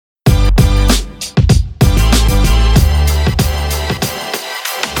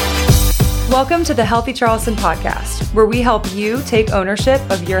Welcome to the Healthy Charleston podcast, where we help you take ownership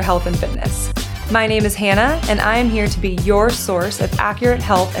of your health and fitness. My name is Hannah, and I am here to be your source of accurate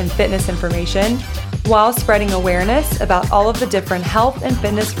health and fitness information while spreading awareness about all of the different health and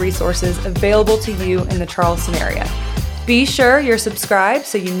fitness resources available to you in the Charleston area. Be sure you're subscribed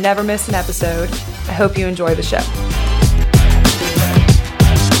so you never miss an episode. I hope you enjoy the show.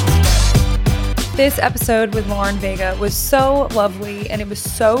 This episode with Lauren Vega was so lovely, and it was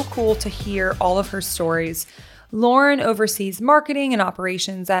so cool to hear all of her stories. Lauren oversees marketing and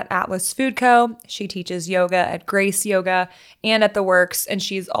operations at Atlas Food Co. She teaches yoga at Grace Yoga and at The Works, and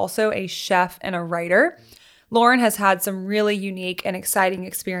she's also a chef and a writer. Lauren has had some really unique and exciting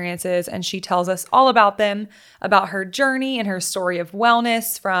experiences, and she tells us all about them, about her journey and her story of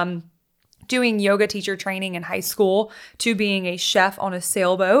wellness, from doing yoga teacher training in high school to being a chef on a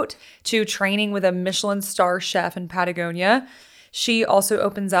sailboat to training with a Michelin star chef in Patagonia. She also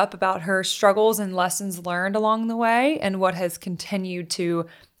opens up about her struggles and lessons learned along the way and what has continued to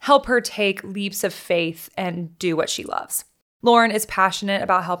help her take leaps of faith and do what she loves. Lauren is passionate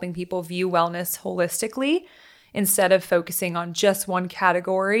about helping people view wellness holistically instead of focusing on just one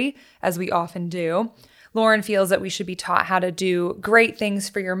category, as we often do. Lauren feels that we should be taught how to do great things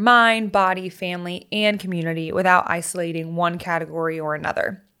for your mind, body, family, and community without isolating one category or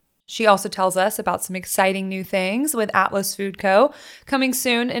another. She also tells us about some exciting new things with Atlas Food Co. coming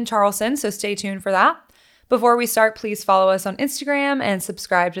soon in Charleston, so stay tuned for that. Before we start, please follow us on Instagram and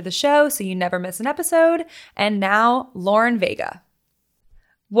subscribe to the show so you never miss an episode. And now, Lauren Vega.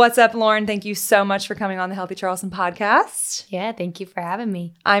 What's up, Lauren? Thank you so much for coming on the Healthy Charleston podcast. Yeah, thank you for having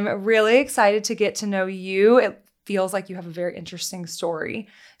me. I'm really excited to get to know you. It feels like you have a very interesting story.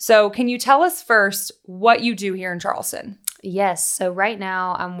 So can you tell us first what you do here in Charleston? Yes. So right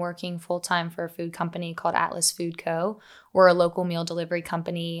now I'm working full-time for a food company called Atlas Food Co. We're a local meal delivery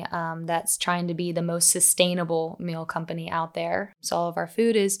company that's trying to be the most sustainable meal company out there. So all of our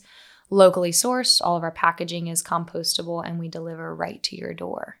food is locally sourced, all of our packaging is compostable, and we deliver right to your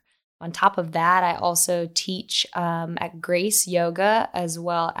door. On top of that, I also teach at Grace Yoga as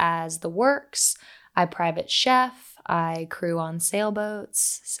well as The Works. I private chef. I crew on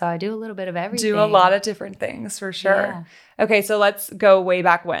sailboats. So I do a little bit of everything. Do a lot of different things for sure. Yeah. Okay, so let's go way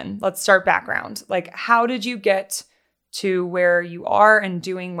back when. Let's start background. Like, how did you get to where you are and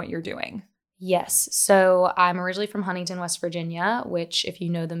doing what you're doing? Yes. So I'm originally from Huntington, West Virginia, which if you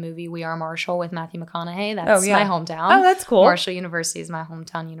know the movie We Are Marshall with Matthew McConaughey, that's my hometown. Oh, that's cool. Marshall University is my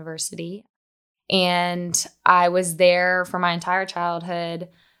hometown university. And I was there for my entire childhood.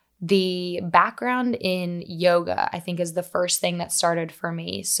 The background in yoga, I think, is the first thing that started for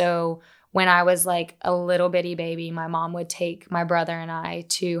me. So when I was like a little bitty baby, my mom would take my brother and I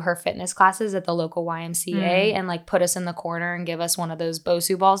to her fitness classes at the local YMCA and like put us in the corner and give us one of those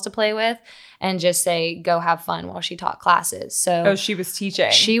Bosu balls to play with and just say, go have fun while she taught classes. So she was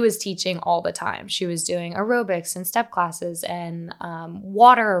teaching. She was teaching all the time. She was doing aerobics and step classes and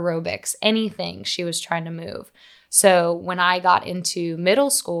water aerobics, anything she was trying to move. So when I got into middle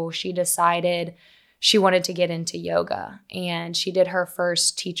school, she decided she wanted to get into yoga, and she did her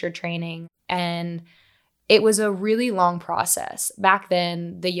first teacher training, and it was a really long process. Back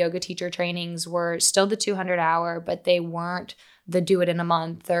then, the yoga teacher trainings were still the 200-hour, but they weren't the do it in a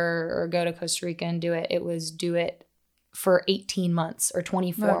month or go to Costa Rica and do it. It was do it for 18 months or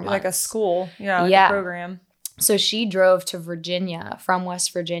 24 months. Like a school, a program. So she drove to Virginia from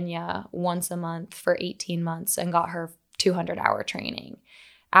West Virginia once a month for 18 months and got her 200-hour training.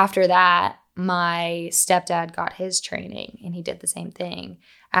 After that, my stepdad got his training and he did the same thing.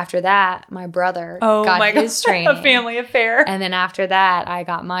 After that, my brother got his training. A family affair. And then after that, I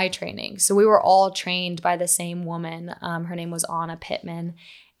got my training. So we were all trained by the same woman. Her name was Anna Pittman.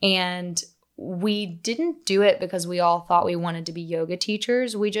 And we didn't do it because we all thought we wanted to be yoga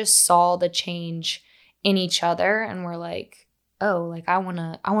teachers. We just saw the change in each other and we're like, oh, like I want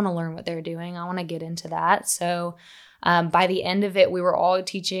to learn what they're doing. I want to get into that. So by the end of it, we were all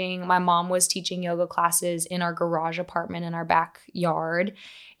teaching. My mom was teaching yoga classes in our garage apartment in our backyard,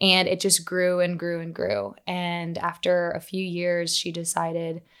 and it just grew and grew and grew. And after a few years, she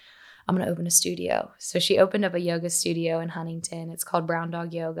decided, I'm going to open a studio. So she opened up a yoga studio in Huntington. It's called Brown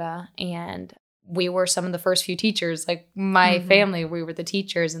Dog Yoga. And we were some of the first few teachers, like my family, we were the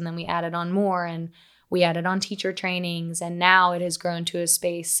teachers. And then we added on more, and we added on teacher trainings, and now it has grown to a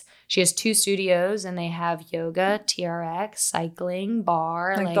space. She has 2 studios, and they have yoga, TRX, cycling,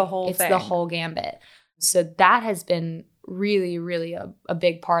 bar. Like the whole thing. It's the whole gambit. So that has been really, really a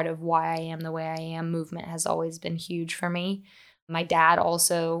big part of why I am the way I am. Movement has always been huge for me. My dad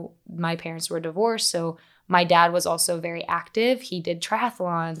also, my parents were divorced, so my dad was also very active. He did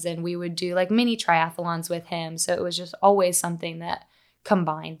triathlons, and we would do like mini triathlons with him. So it was just always something that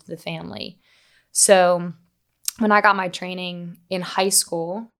combined the family. So when I got my training in high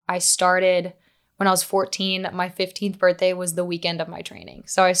school, I started when I was 14. My 15th birthday was the weekend of my training.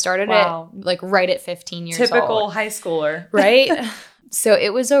 So I started it like right at 15 years old. Typical high schooler. Right? So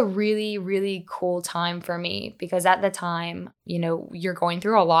it was a really, really cool time for me because at the time, you know, you're going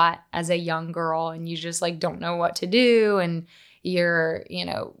through a lot as a young girl and you just like don't know what to do. And you're, you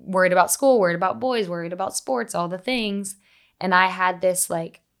know, worried about school, worried about boys, worried about sports, all the things. And I had this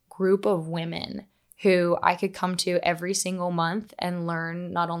like group of women who I could come to every single month and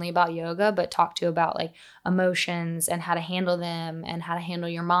learn not only about yoga, but talk to about like emotions and how to handle them and how to handle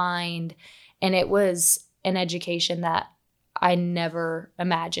your mind. And it was an education that I never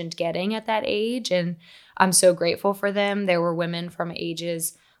imagined getting at that age. And I'm so grateful for them. There were women from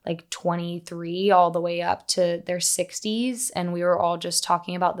ages like 23 all the way up to their 60s. And we were all just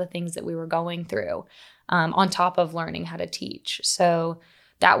talking about the things that we were going through on top of learning how to teach. So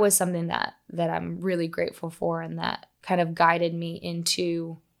that was something that I'm really grateful for, and that kind of guided me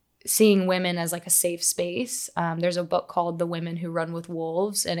into seeing women as like a safe space. There's a book called The Women Who Run with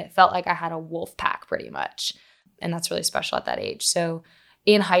Wolves, and it felt like I had a wolf pack pretty much. And that's really special at that age. So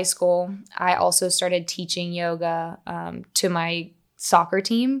in high school, I also started teaching yoga to my soccer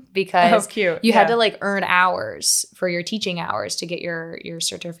team because you had to like earn hours for your teaching hours to get your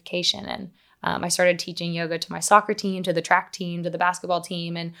certification. And I started teaching yoga to my soccer team, to the track team, to the basketball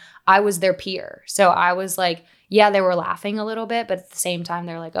team, and I was their peer. So I was like, yeah, they were laughing a little bit, but at the same time,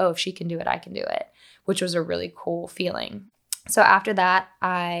 they're like, oh, if she can do it, I can do it, which was a really cool feeling. So after that,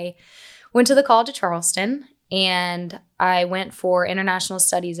 I went to the College of Charleston, and I went for international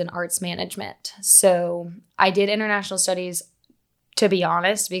studies in arts management. So I did international studies, to be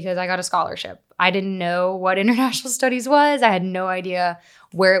honest, because I got a scholarship. I didn't know what international studies was. I had no idea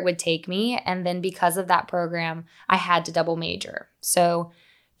where it would take me. And then because of that program, I had to double major. So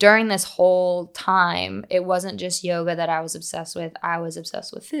during this whole time, it wasn't just yoga that I was obsessed with. I was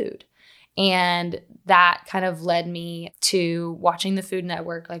obsessed with food. And that kind of led me to watching the Food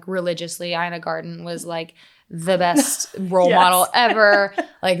Network like religiously. Ina Garten was like the best role model ever.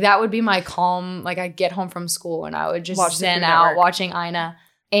 Like that would be my calm. Like I'd get home from school and I would just zen out watching Ina.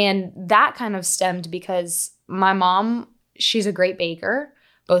 And that kind of stemmed because my mom, she's a great baker.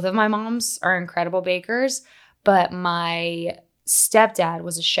 Both of my moms are incredible bakers, but my stepdad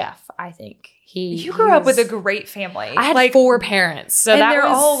was a chef, I think. You grew up with a great family. I had like 4 parents. So and they're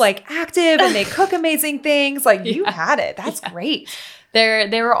all like active and they cook amazing things. Like you had it. That's great.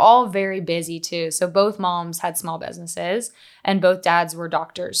 They were all very busy too. So both moms had small businesses and both dads were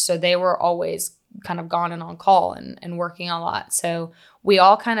doctors. So they were always kind of gone and on call and working a lot. So we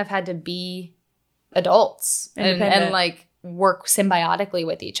all kind of had to be adults and like work symbiotically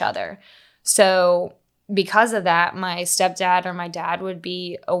with each other. So because of that, my stepdad or my dad would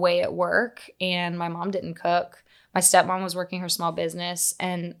be away at work and my mom didn't cook. My stepmom was working her small business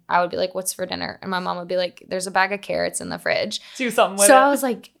and I would be like, what's for dinner? And my mom would be like, there's a bag of carrots in the fridge. Do something with it. So I was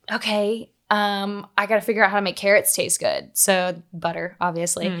like, okay, I got to figure out how to make carrots taste good. So butter,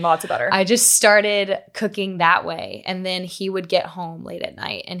 obviously. Lots of butter. I just started cooking that way. And then he would get home late at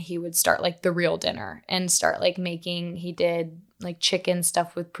night and he would start like the real dinner and start like he did like chicken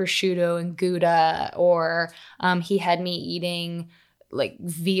stuff with prosciutto and Gouda, or he had me eating like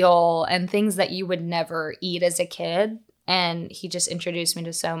veal and things that you would never eat as a kid. And he just introduced me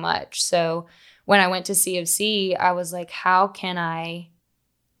to so much. So when I went to C of C, I was like, how can I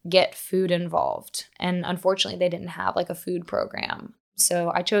get food involved? And unfortunately, they didn't have like a food program.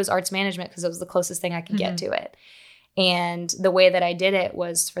 So I chose arts management because it was the closest thing I could get to it. And the way that I did it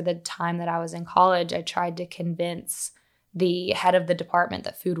was for the time that I was in college, I tried to convince the head of the department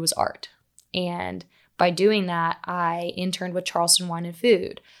that food was art. And by doing that, I interned with Charleston Wine and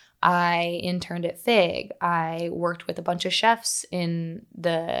Food. I interned at Fig. I worked with a bunch of chefs in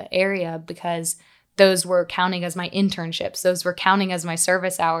the area because those were counting as my internships. Those were counting as my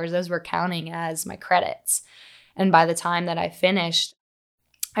service hours. Those were counting as my credits. And by the time that I finished,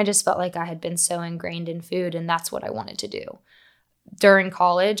 I just felt like I had been so ingrained in food, and that's what I wanted to do. During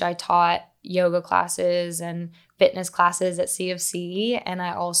college, I taught yoga classes and fitness classes at C of C, and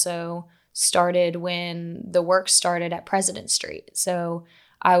I also started when the work started at President Street. So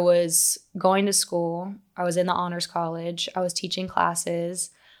I was going to school. I was in the honors college. I was teaching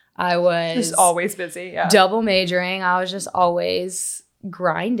classes. I was just always busy, double majoring. I was just always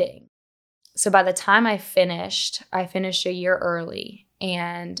grinding. So by the time I finished a year early,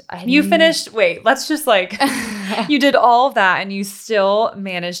 And you finished, wait, let's just like, you did all of that and you still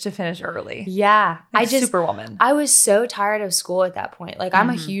managed to finish early. Yeah. Like Superwoman. I was so tired of school at that point. Like,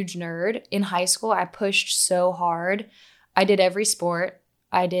 I'm a huge nerd. In high school, I pushed so hard. I did every sport.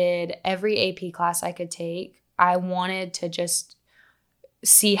 I did every AP class I could take. I wanted to just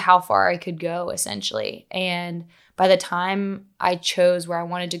see how far I could go, essentially. And by the time I chose where I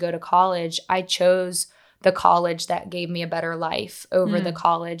wanted to go to college, I chose the college that gave me a better life over the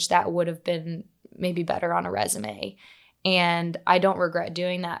college that would have been maybe better on a resume. And I don't regret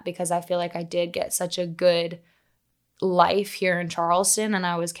doing that because I feel like I did get such a good life here in Charleston, and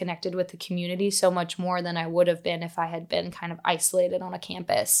I was connected with the community so much more than I would have been if I had been kind of isolated on a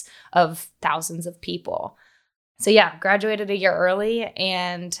campus of thousands of people. So yeah, graduated a year early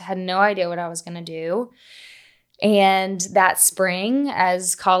and had no idea what I was going to do. And that spring,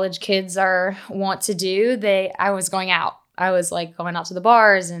 as college kids want to do, I was going out. I was like going out to the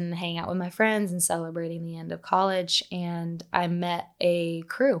bars and hanging out with my friends and celebrating the end of college. And I met a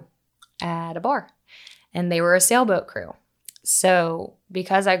crew at a bar, and they were a sailboat crew. So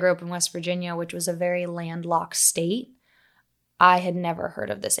because I grew up in West Virginia, which was a very landlocked state, I had never heard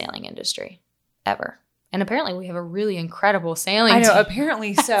of the sailing industry ever. And apparently we have a really incredible sailing team. I know,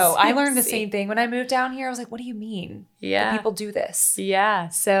 apparently so. I learned the same thing when I moved down here. I was like, what do you mean? Yeah. That people do this? Yeah.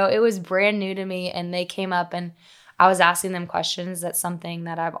 So it was brand new to me, and they came up and I was asking them questions. That's something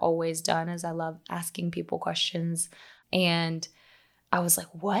that I've always done, is I love asking people questions. And I was like,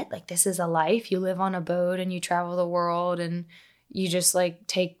 what? Like, this is a life? You live on a boat and you travel the world and you just like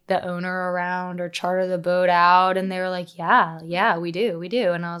take the owner around or charter the boat out? And they were like, yeah, we do.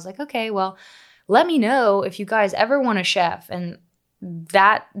 And I was like, okay, well, let me know if you guys ever want a chef. And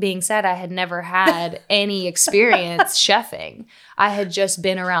that being said, I had never had any experience chefing. I had just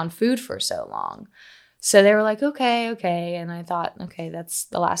been around food for so long. So they were like, okay. And I thought, okay, that's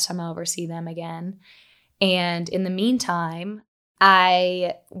the last time I'll ever see them again. And in the meantime,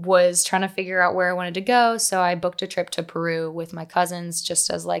 I was trying to figure out where I wanted to go. So I booked a trip to Peru with my cousins just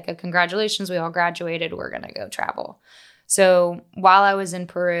as like a congratulations. We all graduated. We're going to go travel. So while I was in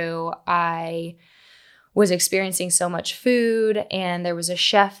Peru, I was experiencing so much food, and there was a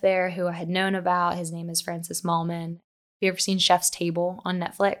chef there who I had known about. His name is Francis Mallman. Have you ever seen Chef's Table on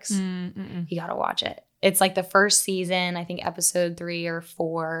Netflix? You got to watch it. It's like the first season, I think episode 3 or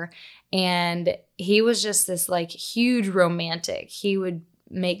 4. And he was just this like huge romantic. He would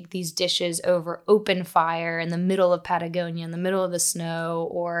make these dishes over open fire in the middle of Patagonia, in the middle of the snow,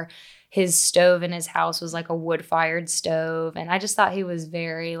 or his stove in his house was like a wood-fired stove. And I just thought he was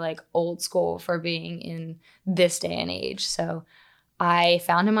very like old school for being in this day and age. So I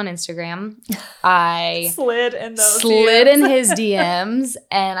found him on Instagram. I slid in his DMs,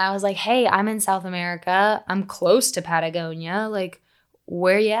 and I was like, hey, I'm in South America. I'm close to Patagonia. Like,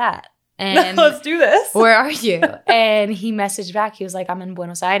 where you at? And let's do this. Where are you? And he messaged back. He was like, I'm in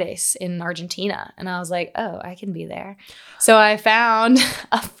Buenos Aires in Argentina. And I was like, oh, I can be there. So I found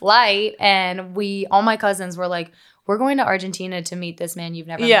a flight, and all my cousins were like, we're going to Argentina to meet this man you've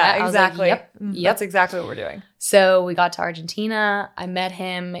never met. Yeah, exactly. Like, yep. That's exactly what we're doing. So we got to Argentina. I met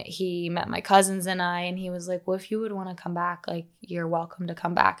him. He met my cousins and I, and he was like, well, if you would want to come back, like, you're welcome to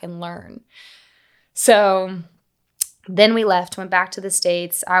come back and learn. So then we left, went back to the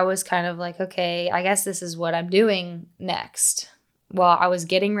States. I was kind of like, okay, I guess this is what I'm doing next. Well, I was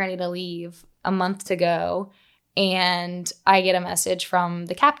getting ready to leave, a month to go, and I get a message from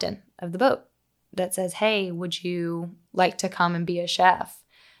the captain of the boat that says, hey, would you like to come and be a chef?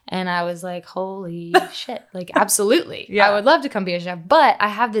 And I was like, holy shit, like, absolutely. Yeah. I would love to come be a chef. But I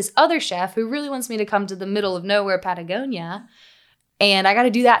have this other chef who really wants me to come to the middle of nowhere, Patagonia, and I got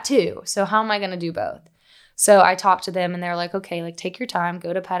to do that too. So how am I going to do both? So I talked to them, and they're like, okay, like, take your time,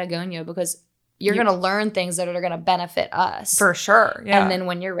 go to Patagonia, because you're going to learn things that are going to benefit us. For sure. Yeah. And then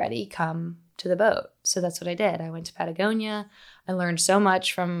when you're ready, come to the boat. So that's what I did. I went to Patagonia. I learned so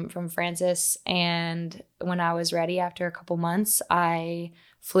much from Francis. And when I was ready, after a couple months, I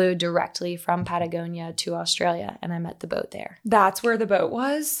flew directly from Patagonia to Australia, and I met the boat there. That's where the boat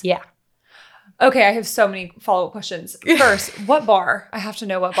was? Yeah. Okay, I have so many follow-up questions. First, what bar? I have to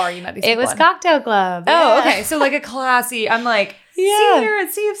know what bar you met these people It was in. Cocktail Club. Oh, okay. So like a classy, I'm like, senior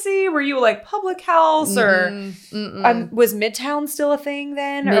at CFC, were you like public house or was Midtown still a thing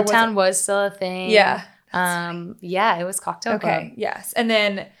then? Midtown was still a thing. Yeah. Yeah, it was Cocktail Club. Okay, yes. And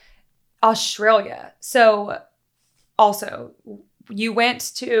then Australia. So also, you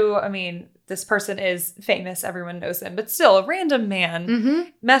went to, I mean, this person is famous. Everyone knows him. But still, a random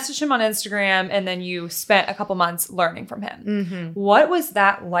man. Messaged him on Instagram, and then you spent a couple months learning from him. What was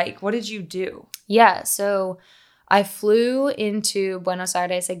that like? What did you do? Yeah, so I flew into Buenos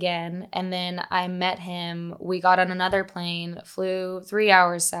Aires again, and then I met him. We got on another plane, flew 3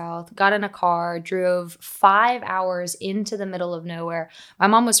 hours south, got in a car, drove 5 hours into the middle of nowhere. My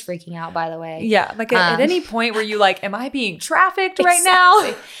mom was freaking out, by the way. Yeah. Like at any point were you like, am I being trafficked right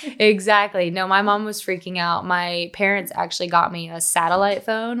now? Exactly. No, my mom was freaking out. My parents actually got me a satellite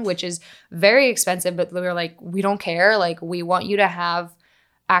phone, which is very expensive, but we were like, we don't care. Like, we want you to have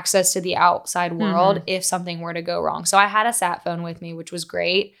access to the outside world if something were to go wrong. So I had a sat phone with me, which was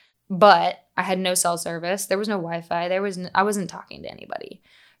great, but I had no cell service. There was no Wi-Fi. I wasn't talking to anybody.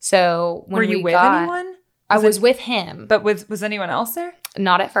 So when were you with anyone? I was with him. But was anyone else there?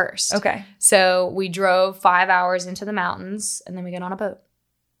 Not at first. Okay. So we drove 5 hours into the mountains, and then we get on a boat.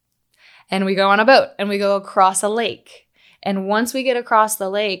 And we go on a boat, and we go across a lake. And once we get across the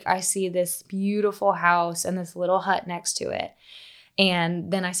lake, I see this beautiful house and this little hut next to it.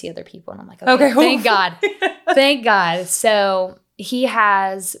 And then I see other people, and I'm like, okay. Thank God. Thank God. So he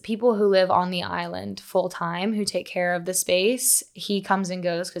has people who live on the island full time who take care of the space. He comes and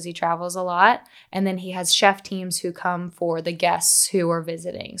goes because he travels a lot. And then he has chef teams who come for the guests who are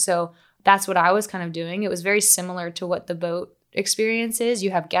visiting. So that's what I was kind of doing. It was very similar to what the boat experience is.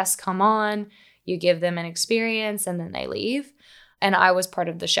 You have guests come on, you give them an experience, and then they leave. And I was part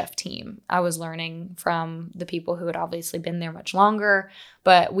of the chef team. I was learning from the people who had obviously been there much longer,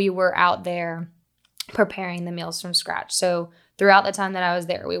 but we were out there preparing the meals from scratch. So throughout the time that I was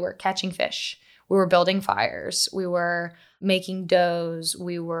there, we were catching fish. We were building fires. We were making doughs.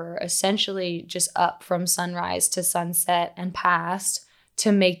 We were essentially just up from sunrise to sunset and past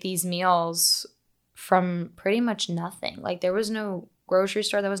to make these meals from pretty much nothing. Like, there was no grocery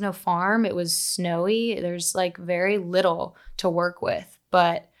store. There was no farm. It was snowy. There's like very little to work with,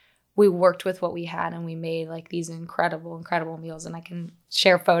 but we worked with what we had, and we made like these incredible meals. And I can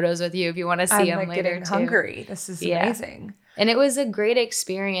share photos with you if you want to see them like later. Getting hungry. This is amazing. And it was a great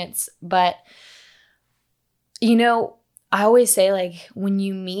experience. But I always say, like, when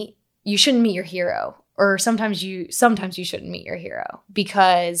you shouldn't meet your hero. Or sometimes you shouldn't meet your hero,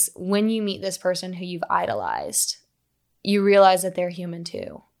 because when you meet this person who you've idolized, you realize that they're human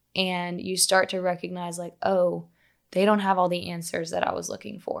too. And you start to recognize, like, oh, they don't have all the answers that I was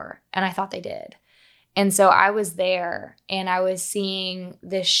looking for. And I thought they did. And so I was there, and I was seeing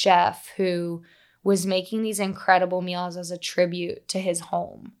this chef who was making these incredible meals as a tribute to his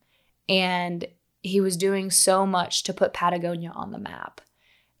home. And he was doing so much to put Patagonia on the map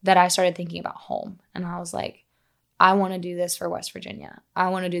that I started thinking about home. And I was like, I want to do this for West Virginia. I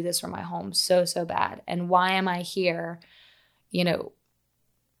want to do this for my home so bad. And why am I here,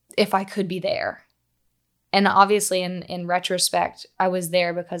 if I could be there? And obviously in retrospect, I was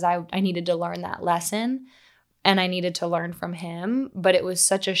there because I needed to learn that lesson, and I needed to learn from him. But it was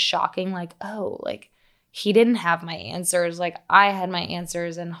such a shocking, like, oh, like, he didn't have my answers. Like, I had my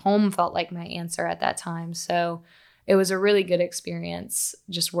answers, and home felt like my answer at that time. So it was a really good experience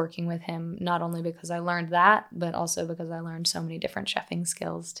just working with him, not only because I learned that, but also because I learned so many different chefing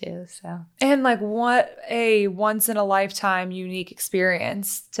skills too. So, and like, what a once in a lifetime unique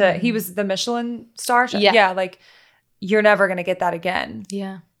experience he was the Michelin star chef. Yeah. Like, you're never going to get that again.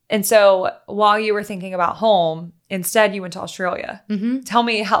 Yeah. And so while you were thinking about home, instead you went to Australia. Mm-hmm. Tell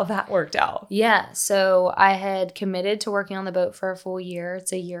me how that worked out. Yeah. So I had committed to working on the boat for a full year.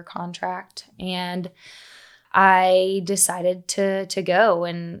 It's a year contract. And I decided to go,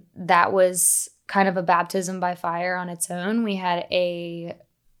 and that was kind of a baptism by fire on its own. We had a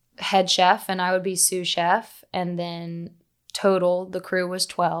head chef, and I would be sous chef, and then total the crew was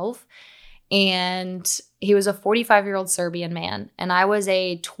 12, and he was a 45-year-old Serbian man, and I was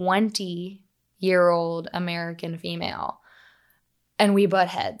a 20-year-old American female. And we butt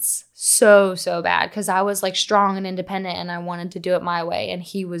heads so bad, because I was like strong and independent, and I wanted to do it my way. And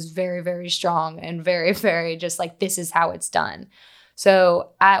he was very, very strong and very, very just like, this is how it's done.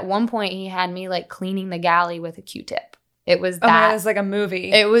 So at one point he had me like cleaning the galley with a Q-tip. It was that. It was like a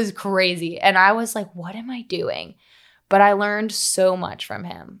movie. It was crazy. And I was like, what am I doing? But I learned so much from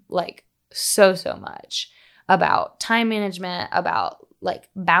him, like so much about time management, about like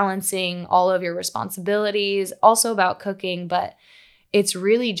balancing all of your responsibilities, also about cooking. But it's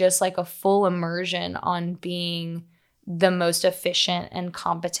really just like a full immersion on being the most efficient and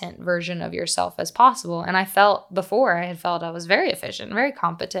competent version of yourself as possible. And I had felt I was very efficient, very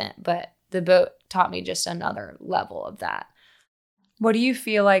competent, but the boat taught me just another level of that. What do you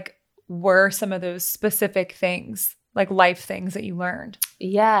feel like were some of those specific things, like life things that you learned?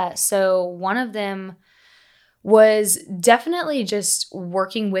 Yeah. So one of them was definitely just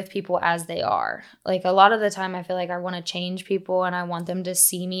working with people as they are. Like a lot of the time I feel like I want to change people and I want them to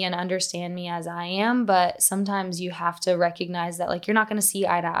see me and understand me as I am, but sometimes you have to recognize that like you're not going to see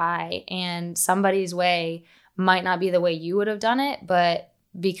eye to eye, and somebody's way might not be the way you would have done it, but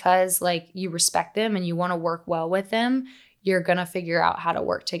because like you respect them and you want to work well with them, you're going to figure out how to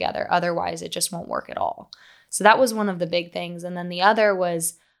work together. Otherwise, it just won't work at all. So that was one of the big things. And then the other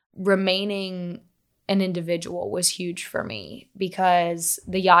was remaining an individual was huge for me, because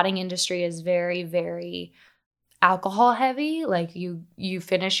the yachting industry is very, very alcohol heavy. Like you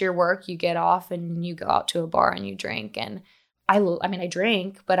finish your work, you get off and you go out to a bar and you drink. And I mean, I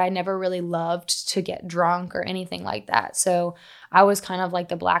drink, but I never really loved to get drunk or anything like that. So I was kind of like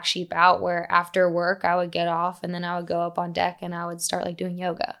the black sheep out, where after work I would get off and then I would go up on deck and I would start like doing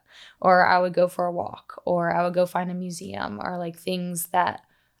yoga, or I would go for a walk, or I would go find a museum, or like things that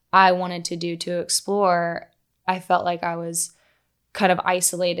I wanted to do to explore. I felt like I was kind of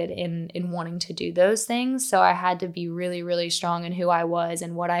isolated in wanting to do those things. So I had to be really, really strong in who I was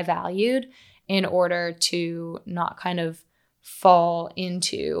and what I valued in order to not kind of fall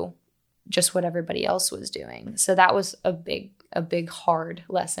into just what everybody else was doing. So that was a big, hard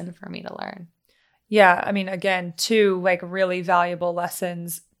lesson for me to learn. Yeah. I mean, again, two like really valuable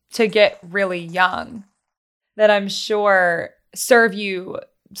lessons to get really young that I'm sure serve you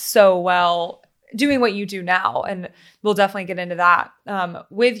so well doing what you do now. And we'll definitely get into that.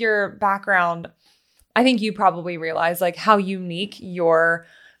 With your background, I think you probably realize like how unique your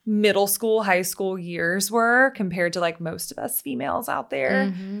middle school, high school years were compared to like most of us females out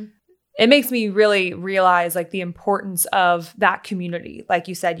there. Mm-hmm. It makes me really realize like the importance of that community. Like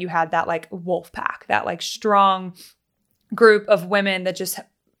you said, you had that like wolf pack, that like strong group of women that just,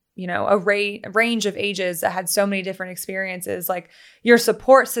 you know, a range of ages that had so many different experiences. Like your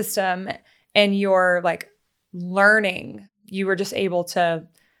support system and your like learning, you were just able to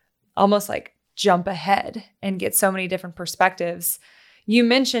almost like jump ahead and get so many different perspectives. You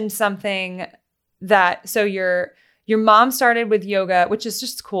mentioned something that, so your mom started with yoga, which is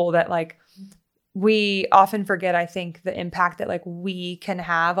just cool that like we often forget, I think, the impact that like we can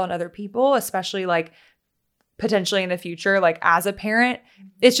have on other people, especially like potentially in the future, like as a parent.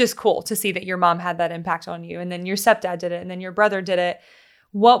 It's just cool to see that your mom had that impact on you, and then your stepdad did it, and then your brother did it.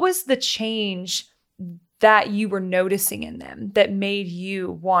 What was the change that you were noticing in them that made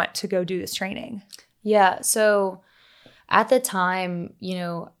you want to go do this training? Yeah. So at the time, you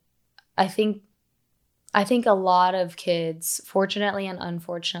know, I think a lot of kids, fortunately and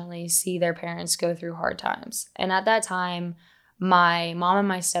unfortunately, see their parents go through hard times. And at that time, my mom and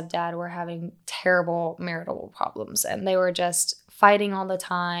my stepdad were having terrible marital problems, and they were just fighting all the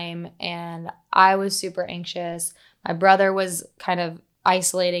time. And I was super anxious. My brother was kind of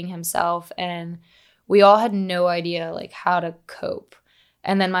isolating himself, and we all had no idea like how to cope.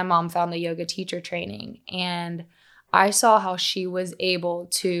 And then my mom found the yoga teacher training, and I saw how she was able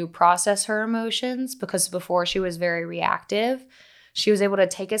to process her emotions, because before she was very reactive. She was able to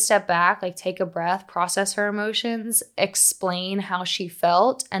take a step back, like take a breath, process her emotions, explain how she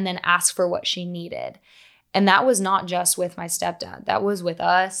felt, and then ask for what she needed. And that was not just with my stepdad. That was with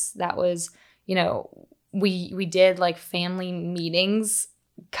us. That was, you know, we did like family meetings,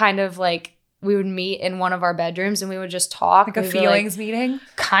 kind of like we would meet in one of our bedrooms and we would just talk. Like a feelings meeting?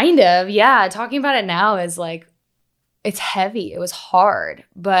 Kind of, yeah. Talking about it now is like, it's heavy. It was hard.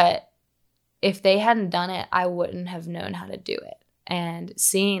 But if they hadn't done it, I wouldn't have known how to do it. And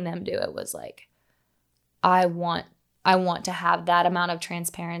seeing them do it was like, I want to have that amount of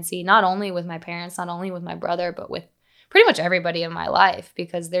transparency, not only with my parents, not only with my brother, but with pretty much everybody in my life,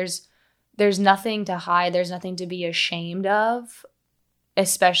 because there's nothing to hide. There's nothing to be ashamed of,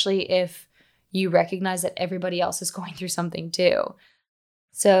 especially if you recognize that everybody else is going through something too.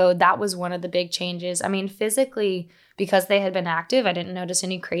 So that was one of the big changes. I mean, physically, because they had been active, I didn't notice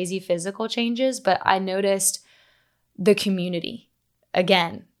any crazy physical changes, but I noticed the community.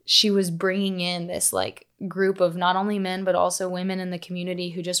 Again, she was bringing in this like group of not only men, but also women in the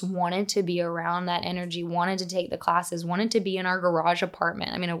community who just wanted to be around that energy, wanted to take the classes, wanted to be in our garage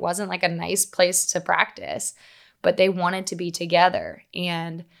apartment. I mean, it wasn't like a nice place to practice, but they wanted to be together.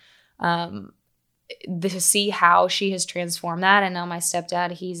 And to see how she has transformed that. And now my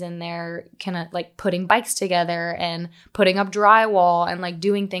stepdad, he's in there kind of like putting bikes together and putting up drywall and like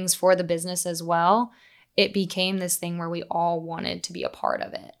doing things for the business as well. It became this thing where we all wanted to be a part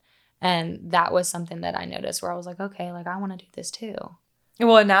of it. And that was something that I noticed where I was like, okay, like I want to do this too.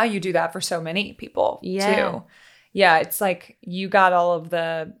 Well, and now you do that for so many people too. Yeah, it's like you got all of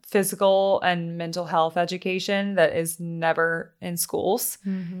the physical and mental health education that is never in schools.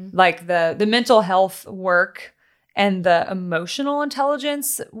 Like the mental health work and the emotional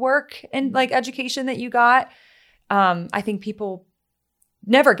intelligence work and like education that you got. I think people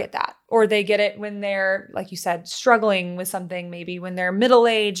never get that, or they get it when they're, like you said, struggling with something, maybe when they're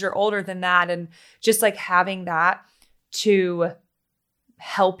middle-aged or older than that. And just like having that to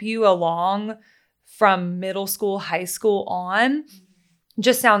help you along from middle school, high school on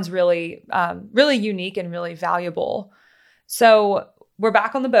just sounds really, really unique and really valuable. So we're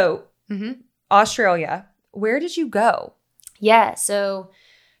back on the boat, Australia. Where did you go? Yeah. So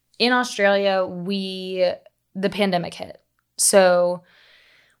in Australia, the pandemic hit. So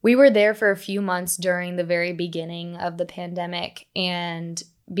we were there for a few months during the very beginning of the pandemic. And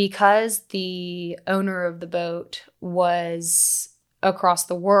because the owner of the boat was across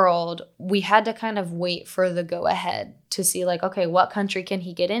the world, we had to kind of wait for the go ahead to see like, okay, what country can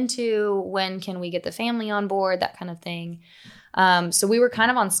he get into? When can we get the family on board? That kind of thing. So we were kind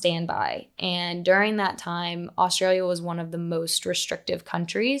of on standby. And during that time, Australia was one of the most restrictive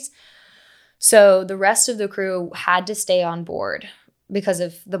countries. So the rest of the crew had to stay on board because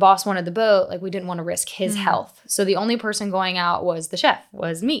if the boss wanted the boat, like we didn't want to risk his health. So the only person going out was the chef,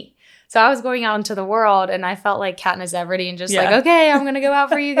 was me. So I was going out into the world and I felt like Katniss Everdeen and just like, okay, I'm going to go out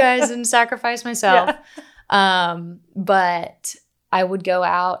for you guys and sacrifice myself. But I would go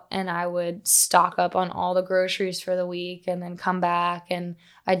out and I would stock up on all the groceries for the week and then come back. And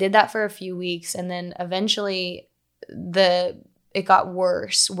I did that for a few weeks. And then eventually it got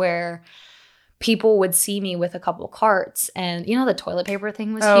worse where people would see me with a couple carts and, the toilet paper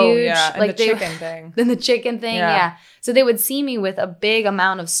thing was huge. Yeah. And like the chicken thing. Then the chicken thing. Yeah. So they would see me with a big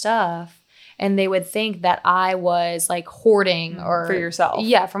amount of stuff and they would think that I was like hoarding or for yourself.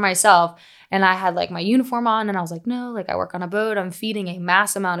 Yeah, for myself. And I had like my uniform on and I was like, no, like I work on a boat. I'm feeding a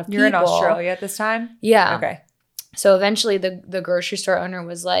mass amount of people. You're in Australia at this time? Yeah. Okay. So eventually the grocery store owner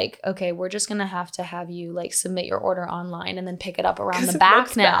was like, okay, we're just going to have you like submit your order online and then pick it up around the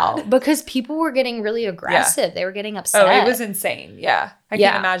back now. Because people were getting really aggressive. Yeah. They were getting upset. Oh, it was insane. Yeah. I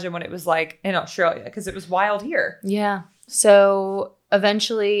can't imagine what it was like in Australia because it was wild here. Yeah. So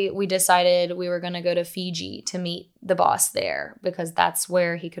eventually we decided we were going to go to Fiji to meet the boss there because that's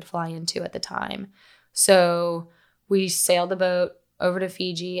where he could fly into at the time. So we sailed the boat over to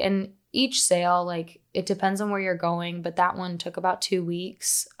Fiji and each sail, like it depends on where you're going, but that one took about 2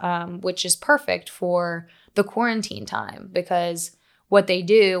 weeks, which is perfect for the quarantine time because what they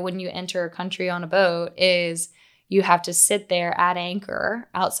do when you enter a country on a boat is you have to sit there at anchor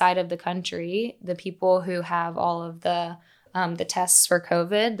outside of the country. The people who have all of the tests for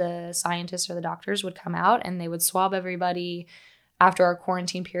COVID, the scientists or the doctors would come out and they would swab everybody. After our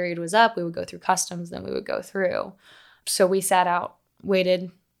quarantine period was up, we would go through customs, then we would go through. So we sat out,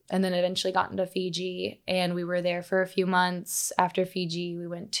 waited, and then eventually got into Fiji, and we were there for a few months. After Fiji, we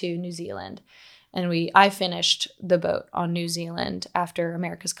went to New Zealand, and I finished the boat on New Zealand after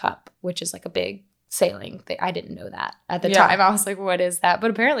America's Cup, which is like a big sailing thing. I didn't know that at the time. I was like, what is that?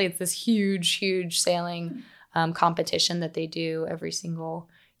 But apparently it's this huge, huge sailing competition that they do every single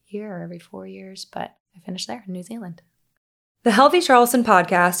year or every 4 years. But I finished there in New Zealand. The Healthy Charleston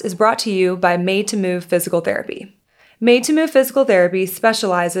podcast is brought to you by Made to Move Physical Therapy. Made to Move Physical Therapy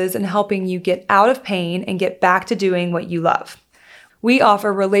specializes in helping you get out of pain and get back to doing what you love. We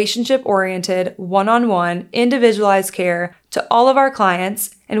offer relationship-oriented, one-on-one, individualized care to all of our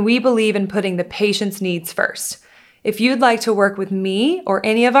clients, and we believe in putting the patient's needs first. If you'd like to work with me or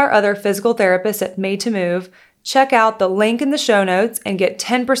any of our other physical therapists at Made to Move, check out the link in the show notes and get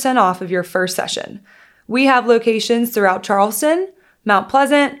 10% off of your first session. We have locations throughout Charleston, Mount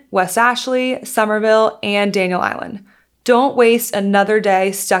Pleasant, West Ashley, Somerville, and Daniel Island. Don't waste another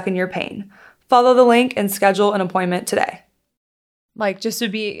day stuck in your pain. Follow the link and schedule an appointment today. Like, just to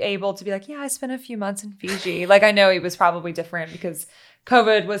be able to be like, yeah, I spent a few months in Fiji. Like, I know it was probably different because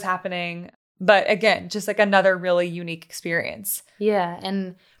COVID was happening. But again, just like another really unique experience. Yeah.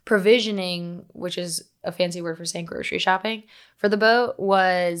 And provisioning, which is a fancy word for saying grocery shopping, for the boat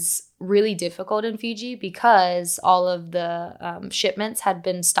was really difficult in Fiji because all of the shipments had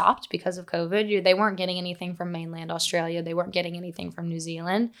been stopped because of COVID. They weren't getting anything from mainland Australia. They weren't getting anything from New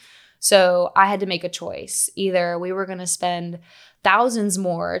Zealand. So I had to make a choice. Either we were going to spend thousands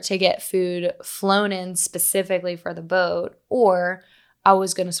more to get food flown in specifically for the boat, or I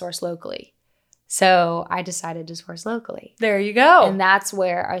was going to source locally. So I decided to source locally. There you go. And that's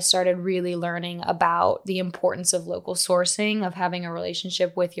where I started really learning about the importance of local sourcing, of having a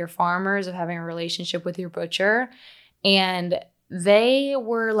relationship with your farmers, of having a relationship with your butcher. And they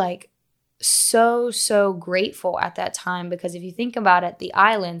were like so grateful at that time, because if you think about it, the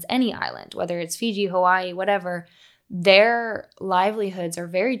islands, any island, whether it's Fiji, Hawaii, whatever, their livelihoods are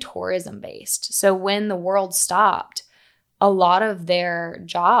very tourism based. So when the world stopped, a lot of their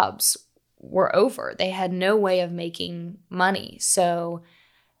jobs were over. They had no way of making money. So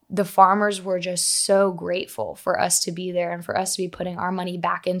the farmers were just so grateful for us to be there and for us to be putting our money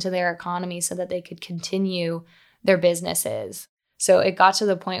back into their economy so that they could continue their businesses. So it got to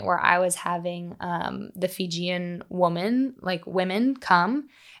the point where I was having the Fijian women come,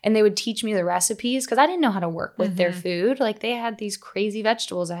 and they would teach me the recipes because I didn't know how to work with their food. Like, they had these crazy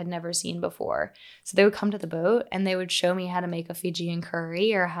vegetables I had never seen before. So they would come to the boat and they would show me how to make a Fijian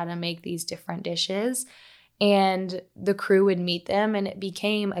curry or how to make these different dishes. And the crew would meet them, and it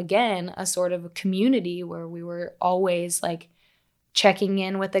became, again, a sort of a community where we were always like checking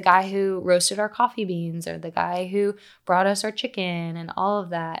in with the guy who roasted our coffee beans or the guy who brought us our chicken and all of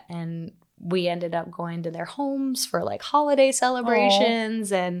that. And we ended up going to their homes for like holiday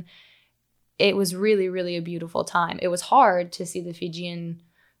celebrations. Aww. And it was really, really a beautiful time. It was hard to see the Fijian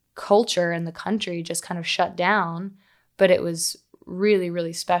culture and the country just kind of shut down, but it was really,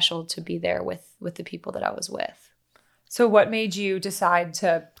 really special to be there with the people that I was with. So what made you decide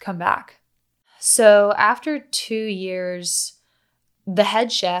to come back? So after 2 years, the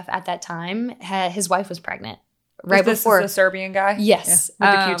head chef at that time, his wife was pregnant. Right before. This is the Serbian guy? Yes.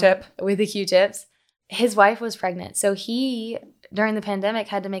 Yeah. With the Q-tip? With the Q-tips. His wife was pregnant. So he, during the pandemic,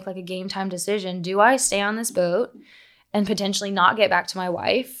 had to make like a game time decision. Do I stay on this boat and potentially not get back to my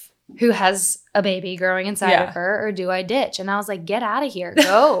wife, who has a baby growing inside of her, or do I ditch? And I was like, get out of here.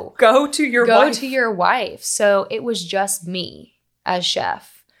 Go. Go to your wife. Go to your wife. So it was just me as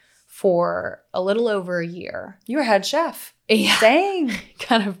chef for a little over a year. You were head chef. Yeah. Dang.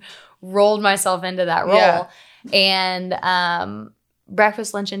 Kind of rolled myself into that role. Yeah. And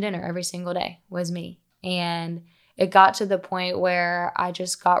breakfast, lunch, and dinner every single day was me. And it got to the point where I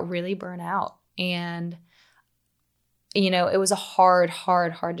just got really burnt out. And, you know, it was a hard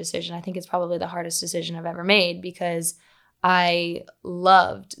decision. I think it's probably the hardest decision I've ever made, because I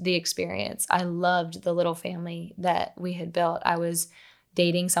loved the experience. I loved the little family that we had built. I was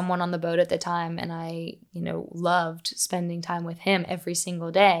dating someone on the boat at the time, and I, you know, loved spending time with him every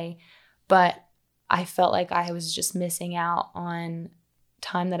single day. But I felt like I was just missing out on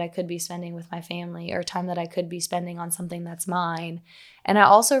time that I could be spending with my family, or time that I could be spending on something that's mine. And I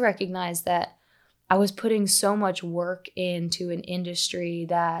also recognized that I was putting so much work into an industry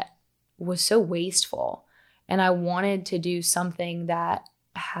that was so wasteful. And I wanted to do something that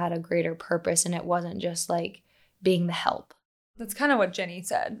had a greater purpose, and it wasn't just like being the help. That's kind of what Jenny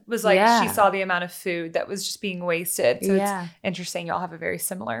said, was like she saw the amount of food that was just being wasted. So it's interesting. Y'all have a very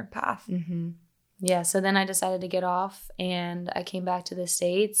similar path. Mm-hmm. Yeah. So then I decided to get off, and I came back to the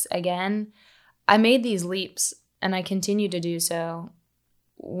States again. I made these leaps, and I continue to do so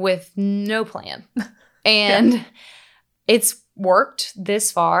with no plan. And it's worked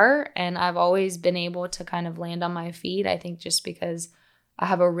this far, and I've always been able to kind of land on my feet. I think just because I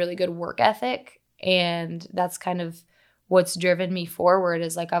have a really good work ethic, and that's kind of what's driven me forward,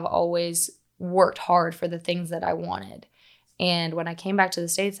 is like I've always worked hard for the things that I wanted. And when I came back to the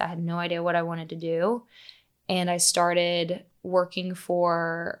States, I had no idea what I wanted to do. And I started working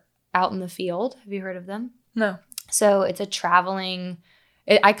for Out in the Field. Have you heard of them? No. So it's a traveling,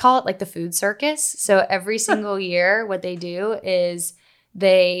 I call it like the food circus. So every single year, what they do is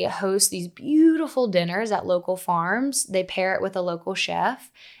they host these beautiful dinners at local farms. They pair it with a local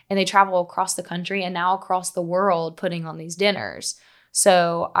chef, and they travel across the country and now across the world putting on these dinners.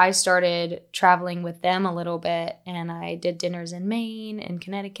 So I started traveling with them a little bit, and I did dinners in Maine and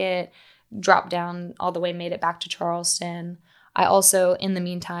Connecticut, dropped down all the way, made it back to Charleston. I also, in the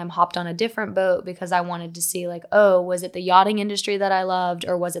meantime, hopped on a different boat because I wanted to see like, oh, was it the yachting industry that I loved,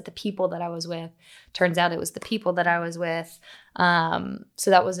 or was it the people that I was with? Turns out it was the people that I was with. So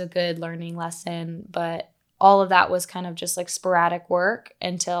that was a good learning lesson. But all of that was kind of just like sporadic work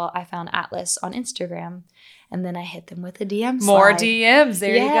until I found Atlas on Instagram. And then I hit them with a DM slide. More DMs.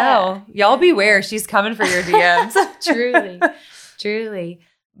 There you go. Y'all beware. She's coming for your DMs. Truly.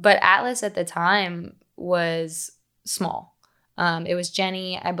 But Atlas at the time was small. It was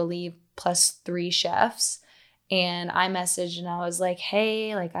Jenny, I believe, plus 3 chefs. And I messaged and I was like,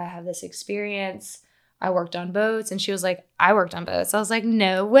 hey, like I have this experience. I worked on boats. And she was like, I worked on boats. I was like,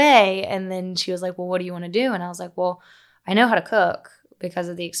 no way. And then she was like, well, what do you want to do? And I was like, well, I know how to cook because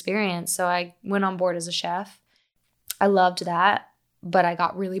of the experience. So I went on board as a chef. I loved that, but I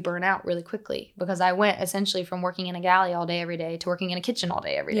got really burnt out really quickly because I went essentially from working in a galley all day, every day to working in a kitchen all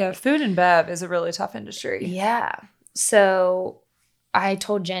day, every day. Yeah, food and bev is a really tough industry. Yeah. So I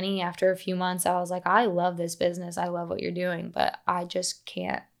told Jenny after a few months, I was like, I love this business. I love what you're doing, but I just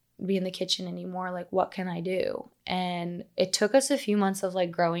can't be in the kitchen anymore. Like, what can I do? And it took us a few months of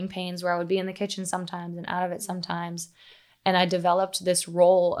like growing pains where I would be in the kitchen sometimes and out of it sometimes. And I developed this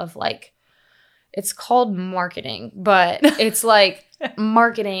role of like, it's called marketing, but it's like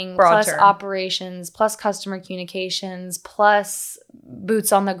marketing plus term. operations plus customer communications plus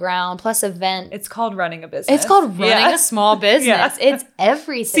boots on the ground plus event. It's called running a business. It's called running a small business. Yeah. It's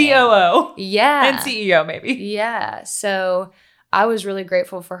everything. COO. Yeah. And CEO maybe. Yeah. So I was really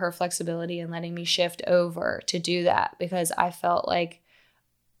grateful for her flexibility and letting me shift over to do that, because I felt like,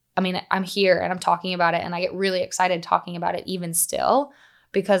 I mean, I'm here and I'm talking about it and I get really excited talking about it even still,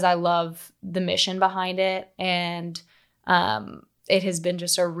 because I love the mission behind it. And it has been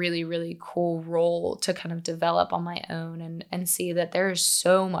just a really, really cool role to kind of develop on my own and see that there's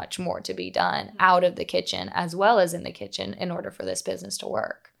so much more to be done out of the kitchen as well as in the kitchen in order for this business to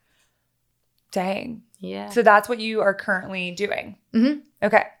work. Dang. Yeah. So that's what you are currently doing. Mm-hmm.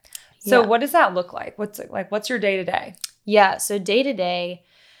 Okay. So Yeah. what does that look like? What's your day to day? Yeah. So day to day,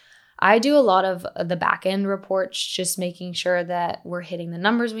 I do a lot of the back end reports, just making sure that we're hitting the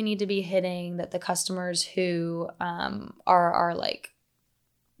numbers we need to be hitting, that the customers who are like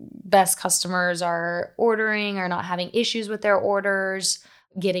best customers are ordering, are not having issues with their orders,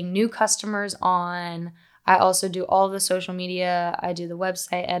 getting new customers on. I also do all the social media. I do the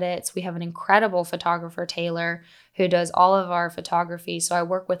website edits. We have an incredible photographer, Taylor, who does all of our photography. So I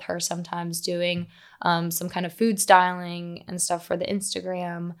work with her sometimes doing some kind of food styling and stuff for the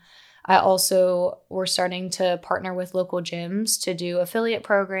Instagram. We're starting to partner with local gyms to do affiliate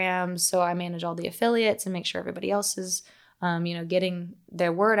programs. So I manage all the affiliates and make sure everybody else is, getting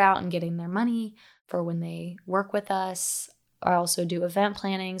their word out and getting their money for when they work with us. I also do event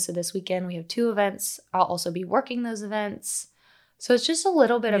planning. So this weekend we have 2 events. I'll also be working those events. So it's just a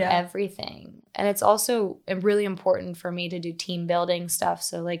little bit of everything. And it's also really important for me to do team building stuff.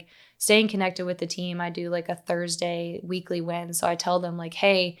 So like staying connected with the team, I do like a Thursday weekly win. So I tell them like,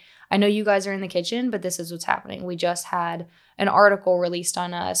 hey, I know you guys are in the kitchen, but this is what's happening. We just had an article released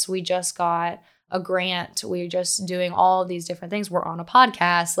on us. We just got a grant. We're just doing all of these different things. We're on a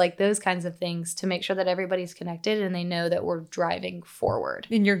podcast, like those kinds of things, to make sure that everybody's connected and they know that we're driving forward.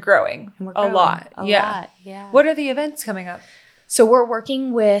 And you're growing, a lot. A lot, yeah. What are the events coming up? So we're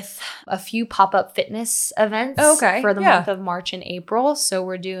working with a few pop-up fitness events for the month of March and April. So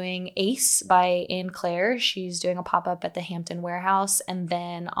we're doing ACE by Anne Claire. She's doing a pop-up at the Hampton Warehouse. And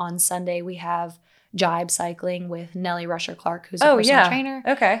then on Sunday, we have Jibe Cycling with Nellie Rusher-Clark, who's a personal trainer.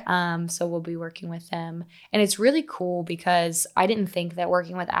 Okay. So we'll be working with them. And it's really cool because I didn't think that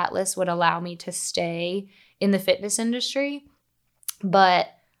working with Atlas would allow me to stay in the fitness industry. But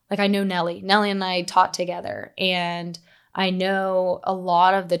like I know Nellie. Nellie and I taught together. And I know a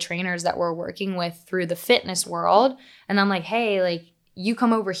lot of the trainers that we're working with through the fitness world. And I'm like, hey, like, you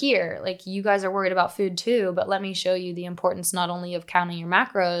come over here. Like, you guys are worried about food too, but let me show you the importance not only of counting your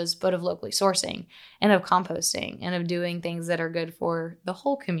macros, but of locally sourcing and of composting and of doing things that are good for the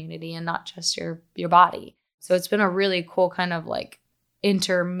whole community and not just your body. So it's been a really cool kind of like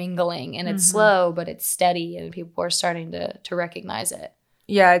intermingling, and it's slow, but it's steady, and people are starting to recognize it.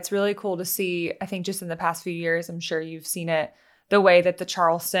 Yeah, it's really cool to see. I think just in the past few years, I'm sure you've seen it, the way that the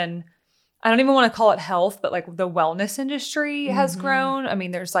Charleston, I don't even want to call it health, but like the wellness industry has grown. I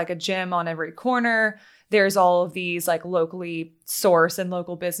mean, there's like a gym on every corner. There's all of these like locally sourced and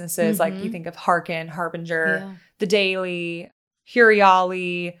local businesses. Like you think of Harkin, Harbinger, The Daily,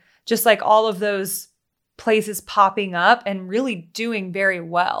 Huriali, just like all of those places popping up and really doing very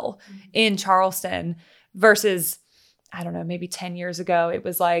well in Charleston versus, I don't know, maybe 10 years ago, it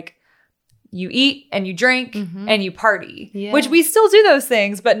was like you eat and you drink and you party, which we still do those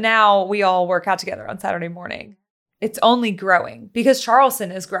things. But now we all work out together on Saturday morning. It's only growing because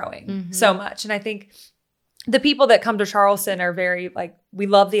Charleston is growing so much. And I think the people that come to Charleston are very like, we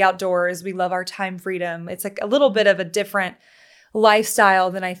love the outdoors. We love our time freedom. It's like a little bit of a different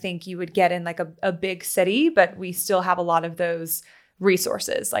lifestyle than I think you would get in like a big city, but we still have a lot of those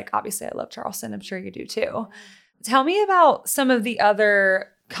resources. Like obviously I love Charleston. I'm sure you do too. Tell me about some of the other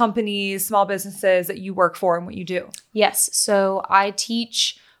companies, small businesses that you work for and what you do. Yes. So I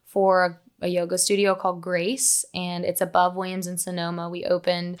teach for a yoga studio called Grace, and it's above Williams in Sonoma. We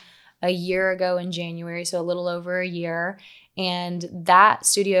opened a year ago in January, so a little over a year. And that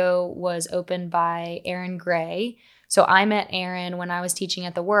studio was opened by Aaron Gray. So I met Aaron when I was teaching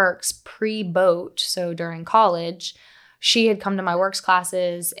at the Works pre-boat, so during college. She had come to my Works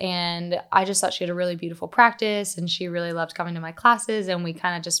classes, and I just thought she had a really beautiful practice, and she really loved coming to my classes, and we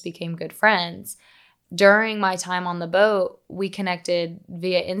kind of just became good friends. during my time on the boat, we connected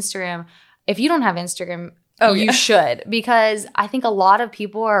via Instagram. If you don't have Instagram, you should, because I think a lot of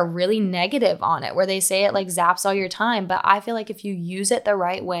people are really negative on it, where they say it like zaps all your time. But I feel like if you use it the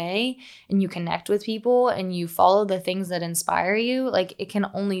right way and you connect with people and you follow the things that inspire you, like it can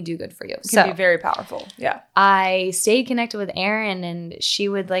only do good for you. It can be very powerful. Yeah. I stayed connected with Erin, and she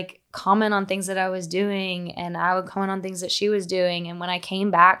would like comment on things that I was doing, and I would comment on things that she was doing. And when I came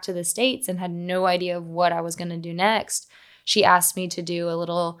back to the States and had no idea of what I was going to do next, she asked me to do a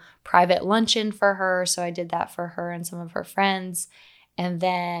little private luncheon for her. So I did that for her and some of her friends. And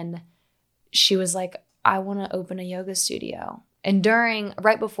then she was like, I want to open a yoga studio. And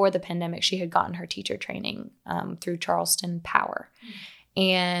right before the pandemic, she had gotten her teacher training through Charleston Power.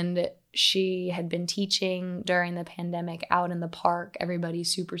 And she had been teaching during the pandemic out in the park.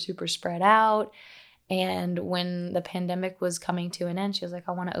 Everybody's super, super spread out. And when the pandemic was coming to an end, she was like,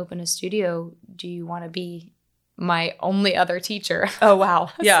 I want to open a studio. Do you want to be my only other teacher? Oh, wow.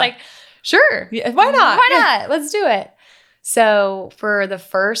 Yeah. Like, sure. Yeah, why not? Why not? Let's do it. So for the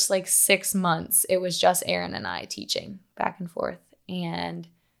first like 6 months, it was just Erin and I teaching back and forth. And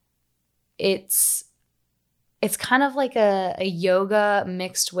it's kind of like a yoga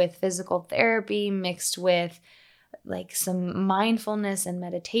mixed with physical therapy, mixed with like some mindfulness and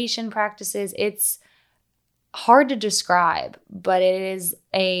meditation practices. It's hard to describe, but it is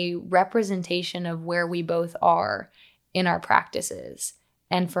a representation of where we both are in our practices.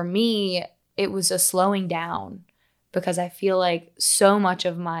 And for me, it was a slowing down, because I feel like so much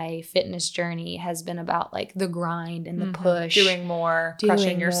of my fitness journey has been about like the grind and the push. Doing more,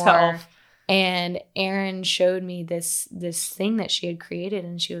 crushing yourself. And Erin showed me this thing that she had created,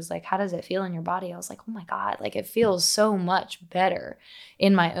 and she was like, how does it feel in your body? I was like, oh my God, like it feels so much better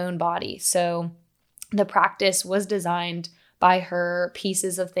in my own body. So the practice was designed by her.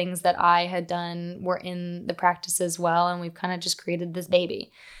 Pieces of things that I had done were in the practice as well, and we've kind of just created this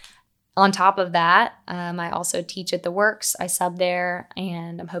baby. On top of that, I also teach at the Works. I sub there,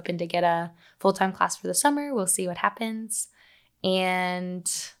 and I'm hoping to get a full-time class for the summer. We'll see what happens.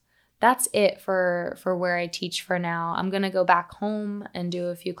 And that's it for where I teach for now. I'm going to go back home and do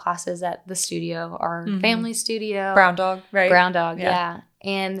a few classes at the studio, our family studio. Brown Dog, right? Brown Dog, yeah.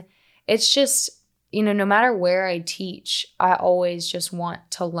 And it's just, no matter where I teach, I always just want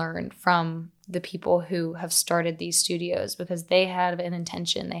to learn from the people who have started these studios, because they have an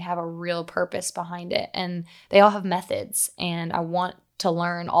intention, they have a real purpose behind it, and they all have methods. And I want to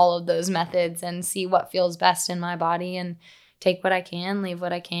learn all of those methods and see what feels best in my body, and take what I can, leave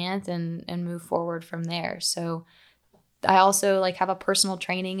what I can't, and move forward from there. So I also like have a personal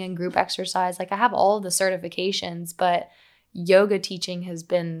training and group exercise. Like I have all of the certifications, but yoga teaching has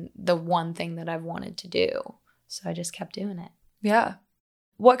been the one thing that I've wanted to do. So I just kept doing it. Yeah.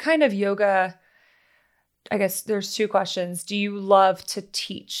 What kind of yoga, I guess there's two questions. Do you love to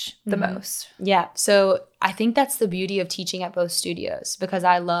teach the most? Yeah. So I think that's the beauty of teaching at both studios, because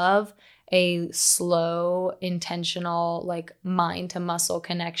I love a slow, intentional, like mind to muscle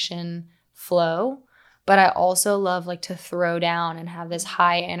connection flow. But I also love like to throw down and have this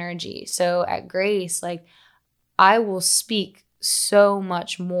high energy. So at Grace, like I will speak so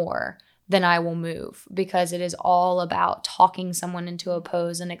much more than I will move, because it is all about talking someone into a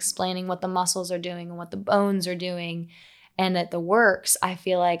pose and explaining what the muscles are doing and what the bones are doing. And at the Works, I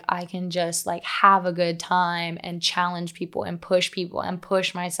feel like I can just like have a good time and challenge people and push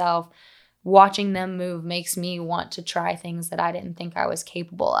myself. Watching them move makes me want to try things that I didn't think I was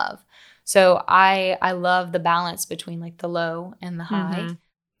capable of. So I love the balance between like the low and the high.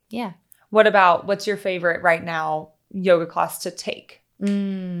 Yeah. What's your favorite right now yoga class to take?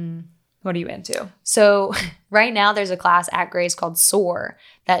 What are you into? So right now there's a class at Grace called Soar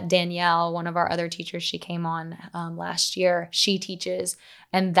that Danielle, one of our other teachers, she came on last year, she teaches.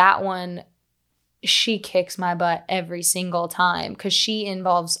 And that one, she kicks my butt every single time, because she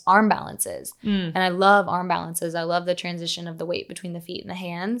involves arm balances. And I love arm balances. I love the transition of the weight between the feet and the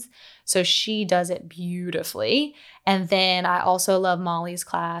hands. So she does it beautifully. And then I also love Molly's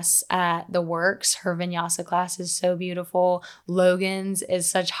class at the Works. Her vinyasa class is so beautiful. Logan's is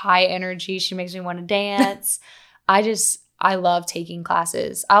such high energy. She makes me want to dance. I love taking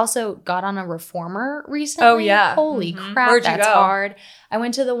classes. I also got on a reformer recently. Oh, yeah. Holy crap, Where'd you that's go? Hard. I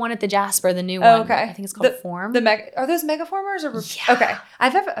went to the one at the Jasper, the new one. Oh, okay. I think it's called Form. Are those megaformers? Yeah. Okay.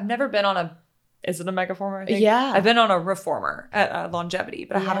 I've never been on a, is it a megaformer? I think? Yeah. I've been on a reformer at Longevity,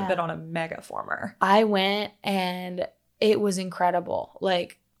 but I haven't been on a megaformer. I went and it was incredible.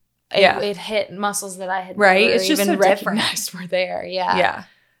 Like, it hit muscles that I had never It's just even so different. recognized were there. Yeah. Yeah.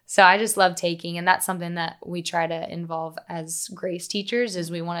 So I just love taking, and that's something that we try to involve as Grace teachers is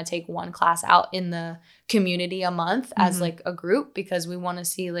we want to take one class out in the community a month as like a group, because we want to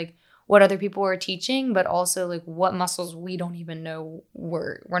see like what other people are teaching, but also like what muscles we don't even know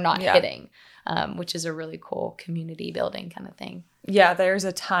we're not hitting, which is a really cool community building kind of thing. Yeah, there's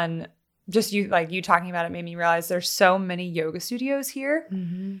a ton. Just you talking about it made me realize there's so many yoga studios here.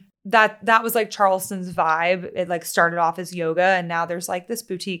 That was like Charleston's vibe. It like started off as yoga, and now there's like this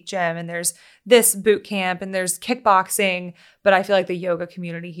boutique gym, and there's this boot camp, and there's kickboxing. But I feel like the yoga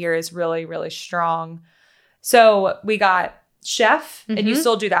community here is really, really strong. So we got chef, and you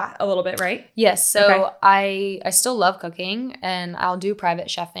still do that a little bit, right? Yes. So I still love cooking, and I'll do private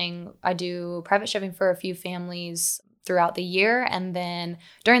chefing. I do private chefing for a few families throughout the year, and then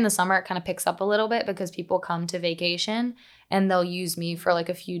during the summer it kind of picks up a little bit because people come to vacation and they'll use me for like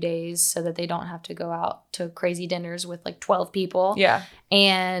a few days so that they don't have to go out to crazy dinners with like 12 people. Yeah.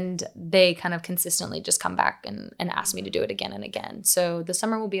 And they kind of consistently just come back and ask me to do it again and again. So the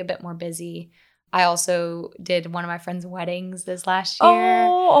summer will be a bit more busy. I also did one of my friend's weddings this last year.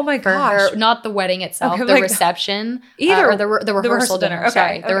 Oh my gosh. Not the wedding itself, okay, the reception. Either. Or the rehearsal dinner. Okay.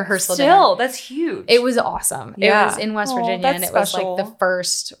 Sorry, the rehearsal dinner. Still, that's huge. It was awesome. Yeah. It was in West Virginia, and it was special. like the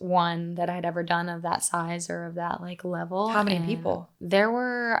first one that I'd ever done of that size or of that like level. How many people? There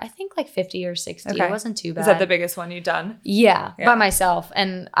were, I think, like 50 or 60. Okay. It wasn't too bad. Is that the biggest one you've done? Yeah, by myself.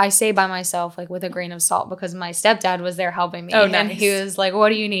 And I say by myself like with a grain of salt because my stepdad was there helping me. Oh, nice. And he was like, what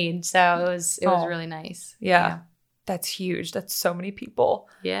do you need? So it was really nice. Yeah. That's huge. That's so many people.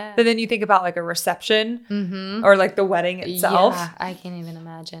 Yeah. But then you think about like a reception or like the wedding itself. Yeah, I can't even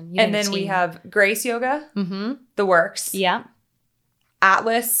imagine. And then we have Grace Yoga, the works. Yeah.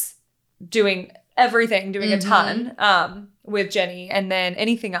 Atlas doing everything, doing a ton with Jenny. And then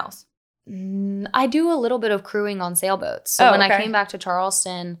anything else? I do a little bit of crewing on sailboats. So when I came back to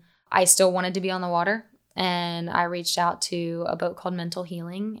Charleston, I still wanted to be on the water. And I reached out to a boat called Mental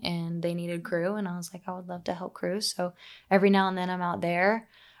Healing, and they needed crew. And I was like, I would love to help crew. So every now and then I'm out there.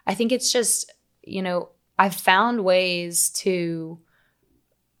 I think it's just, I've found ways to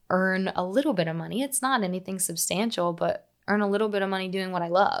earn a little bit of money. It's not anything substantial, but earn a little bit of money doing what I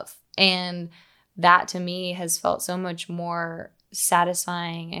love. And that to me has felt so much more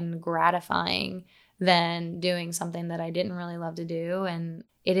satisfying and gratifying than doing something that I didn't really love to do. And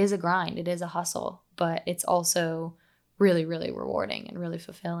it is a grind. It is a hustle, but it's also really, really rewarding and really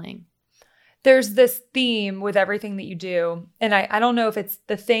fulfilling. There's this theme with everything that you do. And I don't know if it's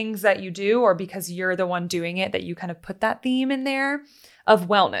the things that you do or because you're the one doing it that you kind of put that theme in there of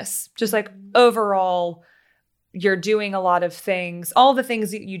wellness. Just like overall, you're doing a lot of things. All the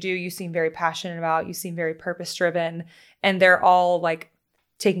things that you do, you seem very passionate about. You seem very purpose-driven. And they're all like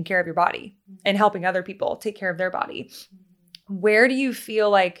taking care of your body and helping other people take care of their body. Where do you feel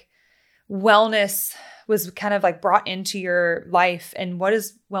like wellness was kind of like brought into your life, and what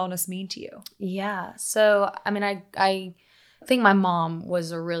does wellness mean to you? Yeah. So, I mean, I think my mom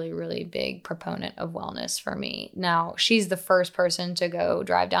was a really, really big proponent of wellness for me. Now, she's the first person to go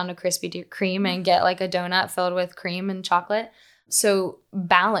drive down to Krispy Kreme and get like a donut filled with cream and chocolate. So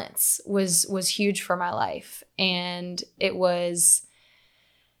balance was huge for my life. And it was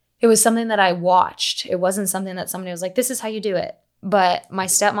something that I watched. It wasn't something that somebody was like, this is how you do it. But my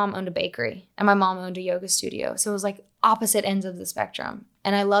stepmom owned a bakery and my mom owned a yoga studio. So it was like opposite ends of the spectrum.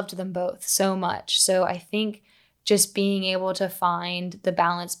 And I loved them both so much. So I think just being able to find the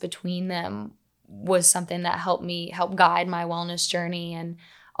balance between them was something that helped guide my wellness journey. And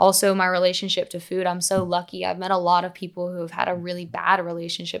also my relationship to food. I'm so lucky. I've met a lot of people who have had a really bad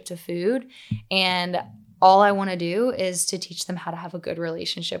relationship to food. And all I want to do is to teach them how to have a good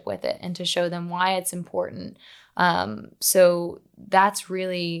relationship with it and to show them why it's important. So that's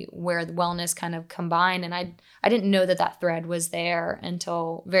really where the wellness kind of combined. And I didn't know that thread was there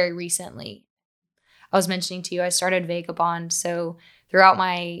until very recently. I was mentioning to you, I started Vega Bond. So throughout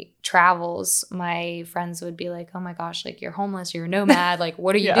my travels, my friends would be like, oh my gosh, like you're homeless, you're a nomad. Like,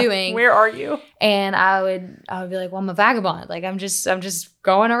 what are you doing? Where are you? And I would be like, well, I'm a vagabond. Like I'm just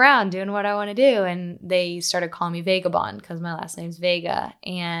going around doing what I want to do. And they started calling me Vagabond because my last name's Vega.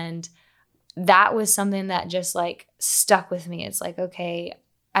 And that was something that just like stuck with me. It's like, okay,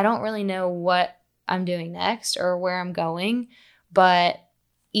 I don't really know what I'm doing next or where I'm going, but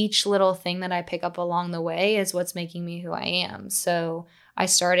each little thing that I pick up along the way is what's making me who I am. So I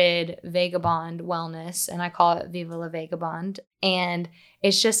started Vagabond Wellness, and I call it Viva la Vagabond. And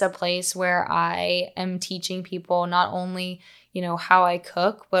it's just a place where I am teaching people not only, how I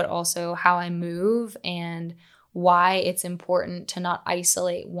cook, but also how I move and why it's important to not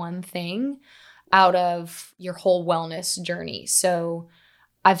isolate one thing out of your whole wellness journey. So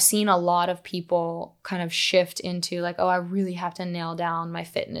I've seen a lot of people kind of shift into like, oh, I really have to nail down my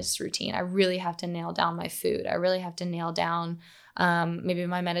fitness routine. I really have to nail down my food. I really have to nail down maybe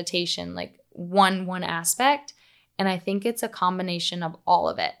my meditation, like one aspect. And I think it's a combination of all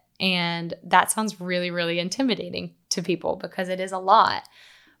of it. And that sounds really, really intimidating to people because it is a lot.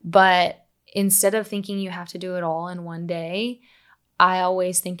 But instead of thinking you have to do it all in one day, I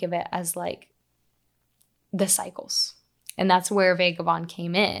always think of it as like the cycles. And that's where Vagabond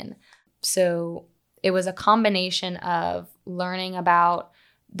came in. So it was a combination of learning about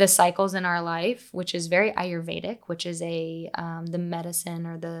the cycles in our life, which is very Ayurvedic, which is the medicine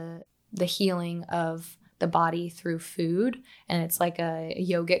or the healing of the body through food. And it's like a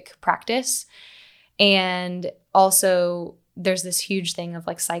yogic practice. And also there's this huge thing of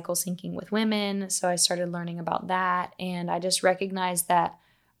like cycle syncing with women. So I started learning about that. And I just recognized that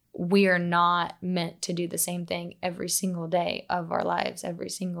we are not meant to do the same thing every single day of our lives, every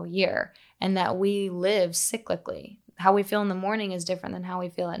single year, and that we live cyclically. How we feel in the morning is different than how we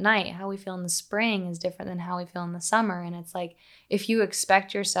feel at night. How we feel in the spring is different than how we feel in the summer. And it's like, if you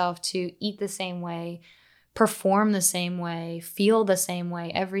expect yourself to eat the same way, perform the same way, feel the same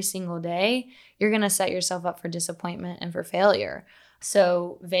way every single day, you're going to set yourself up for disappointment and for failure.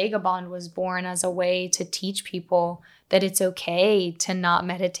 So Vagabond was born as a way to teach people that it's okay to not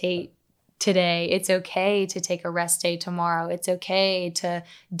meditate today. It's okay to take a rest day tomorrow. It's okay to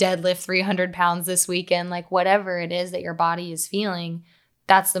deadlift 300 pounds this weekend. Like whatever it is that your body is feeling,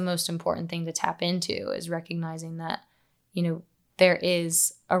 that's the most important thing to tap into, is recognizing that, you know, there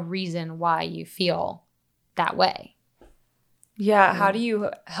is a reason why you feel that way. Yeah. How do you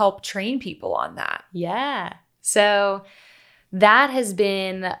help train people on that? Yeah. So that has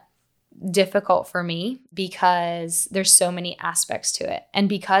been difficult for me because there's so many aspects to it. And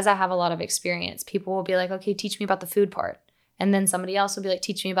because I have a lot of experience, people will be like, okay, teach me about the food part. And then somebody else will be like,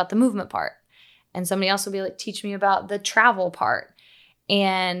 teach me about the movement part. And somebody else will be like, teach me about the travel part.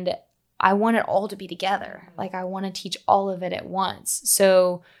 And I want it all to be together. Like I want to teach all of it at once.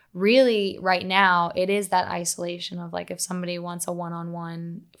 So really right now it is that isolation of like, if somebody wants a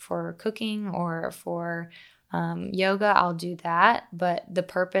one-on-one for cooking or for yoga, I'll do that. But the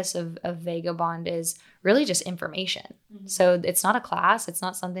purpose of Vagabond is really just information. Mm-hmm. So it's not a class. It's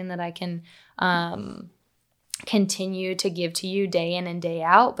not something that I can continue to give to you day in and day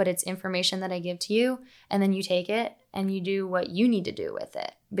out, but it's information that I give to you, and then you take it and you do what you need to do with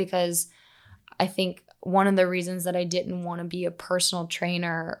it. Because I think one of the reasons that I didn't want to be a personal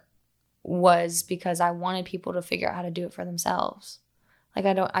trainer was because I wanted people to figure out how to do it for themselves. Like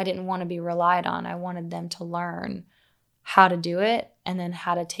I didn't want to be relied on. I wanted them to learn how to do it and then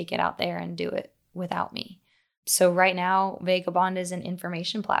how to take it out there and do it without me. So right now, Vagabond is an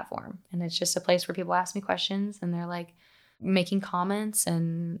information platform, and it's just a place where people ask me questions and they're like making comments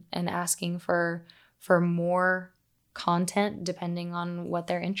and asking for more content depending on what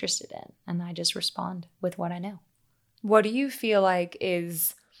they're interested in. And I just respond with what I know. What do you feel like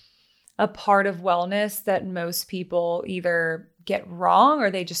is a part of wellness that most people either get wrong or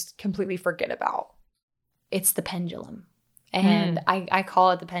they just completely forget about? It's the pendulum. And I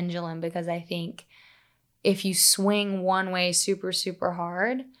call it the pendulum because I think if you swing one way super, super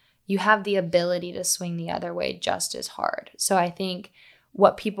hard, you have the ability to swing the other way just as hard. So I think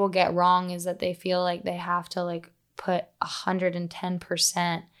what people get wrong is that they feel like they have to like put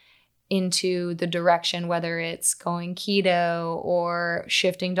 110% into the direction, whether it's going keto or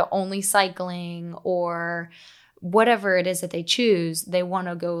shifting to only cycling or whatever it is that they choose. They want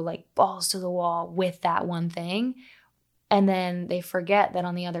to go like balls to the wall with that one thing. And then they forget that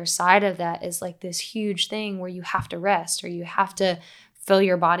on the other side of that is like this huge thing where you have to rest or you have to fill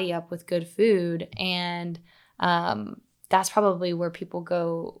your body up with good food. And that's probably where people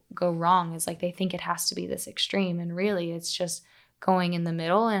go wrong, is like they think it has to be this extreme. And really it's just going in the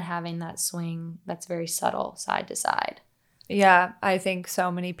middle and having that swing that's very subtle side to side. Yeah, I think so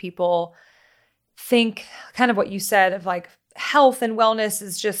many people think kind of what you said of like health and wellness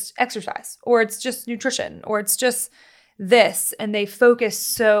is just exercise, or it's just nutrition, or it's just this. And they focus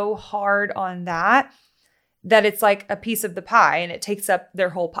so hard on that it's like a piece of the pie and it takes up their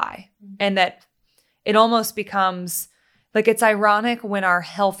whole pie. Mm-hmm. And that it almost becomes like, it's ironic when our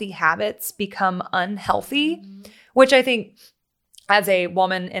healthy habits become unhealthy, mm-hmm. which I think as a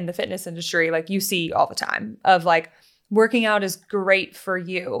woman in the fitness industry, like you see all the time of like working out is great for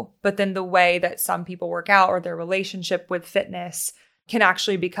you, but then the way that some people work out or their relationship with fitness can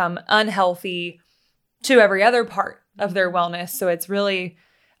actually become unhealthy to every other part of their wellness. So it's really,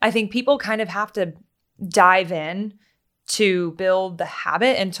 I think people kind of have to dive in to build the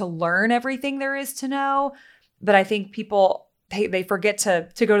habit and to learn everything there is to know. But I think people they forget to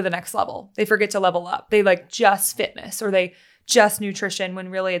go to the next level. They forget to level up. They like just fitness or they just nutrition, when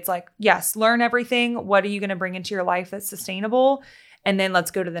really it's like, yes, learn everything. What are you going to bring into your life that's sustainable? And then let's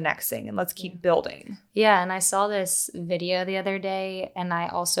go to the next thing and let's keep building. Yeah. And I saw this video the other day, and I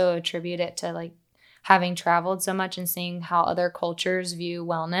also attribute it to like having traveled so much and seeing how other cultures view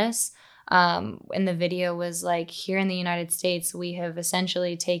wellness. And the video was like, here in the United States, we have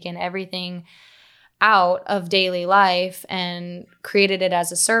essentially taken everything out of daily life and created it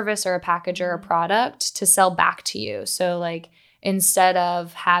as a service or a package or a product to sell back to you. So like, instead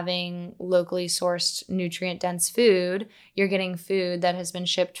of having locally sourced nutrient dense food, you're getting food that has been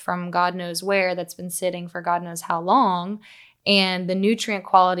shipped from God knows where, that's been sitting for God knows how long. And the nutrient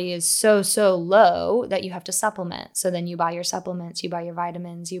quality is so low that you have to supplement. So then you buy your supplements, you buy your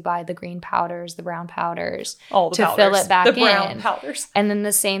vitamins, you buy the green powders, the brown powders, all the to powders, fill it back in. The brown powders. And then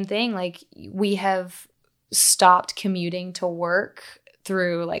the same thing, like we have stopped commuting to work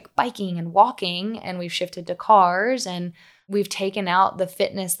through like biking and walking, and we've shifted to cars, and we've taken out the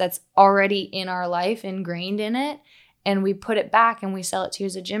fitness that's already in our life, ingrained in it, and we put it back and we sell it to you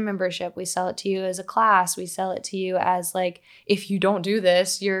as a gym membership. We sell it to you as a class. We sell it to you as like, if you don't do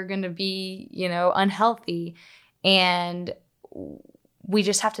this, you're going to be, unhealthy. And we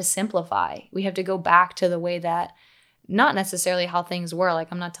just have to simplify. We have to go back to the way that, not necessarily how things were. Like,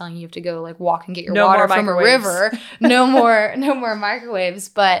 I'm not telling you have to go like walk and get your water from a river. No more microwaves.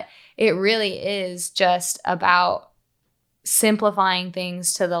 But it really is just about simplifying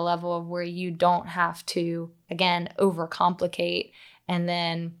things to the level of where you don't have to, again, overcomplicate and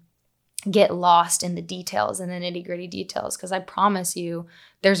then get lost in the details and the nitty-gritty details. Because I promise you,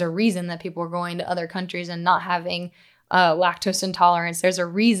 there's a reason that people are going to other countries and not having lactose intolerance. There's a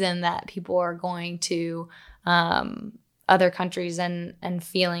reason that people are going to other countries and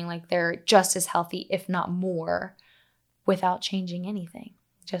feeling like they're just as healthy, if not more, without changing anything,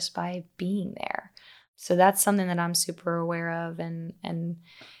 just by being there. So that's something that I'm super aware of, and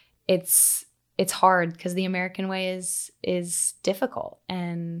it's hard because the American way is difficult,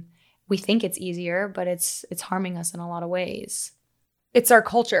 and we think it's easier, but it's harming us in a lot of ways. It's our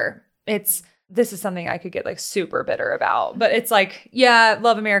culture. This is something I could get like super bitter about, but it's like, yeah,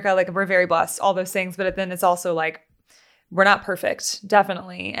 love America, like we're very blessed, all those things, but then it's also like we're not perfect,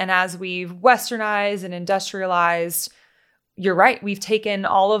 definitely. And as we've westernized and industrialized, you're right. We've taken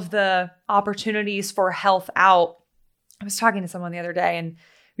all of the opportunities for health out. I was talking to someone the other day, and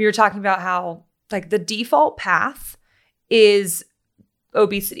we were talking about how like the default path is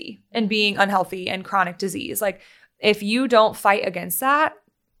obesity and being unhealthy and chronic disease. Like if you don't fight against that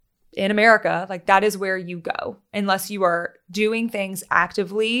in America, like that is where you go, unless you are doing things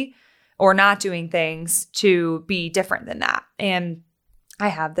actively or not doing things to be different than that. And I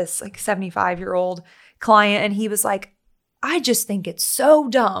have this like 75-year-old client, and he was like, I just think it's so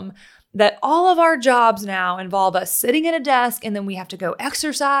dumb that all of our jobs now involve us sitting at a desk and then we have to go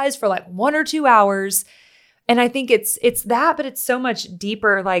exercise for like 1 or 2 hours. And I think it's that, but it's so much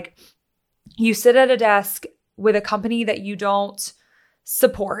deeper. Like you sit at a desk with a company that you don't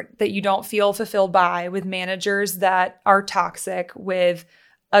support, that you don't feel fulfilled by, with managers that are toxic, with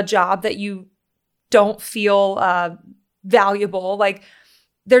a job that you don't feel valuable. Like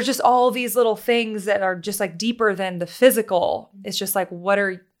there's just all these little things that are just like deeper than the physical. It's just like, what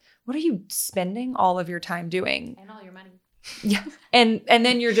are you spending all of your time doing? And all your money. Yeah. And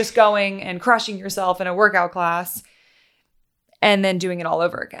then you're just going and crushing yourself in a workout class and then doing it all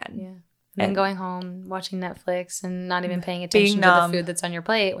over again. Yeah. And going home, watching Netflix and not even paying attention to the food that's on your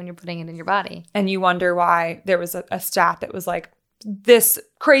plate when you're putting it in your body. And you wonder why there was a stat that was like, this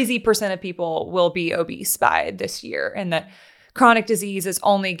crazy percent of people will be obese by this year, and that chronic disease is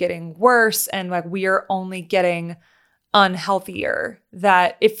only getting worse, and like we are only getting unhealthier,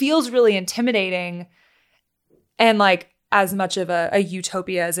 that it feels really intimidating. And like as much of a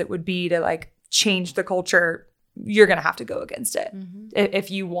utopia as it would be to like change the culture, you're going to have to go against it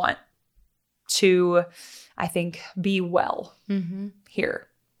if you want to, I think, be well here.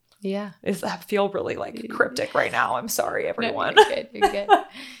 Yeah. I feel really like cryptic right now. I'm sorry, everyone. No, you're good.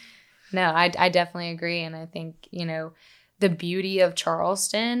 No, I definitely agree. And I think, the beauty of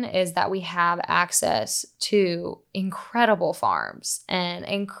Charleston is that we have access to incredible farms and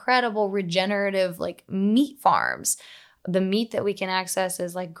incredible regenerative like meat farms. The meat that we can access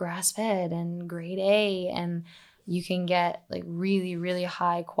is like grass-fed and grade A, and you can get like really, really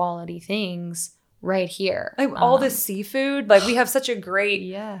high quality things right here. Like all this seafood, like we have such a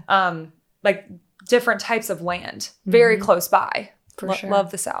great, like different types of land very close by. For sure.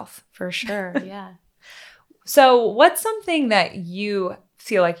 Love the South. For sure. Yeah. So what's something that you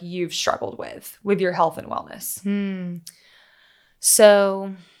feel like you've struggled with your health and wellness?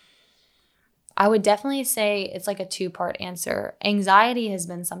 So I would definitely say it's like a two-part answer. Anxiety has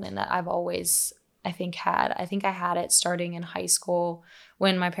been something that I've always, I think I had it starting in high school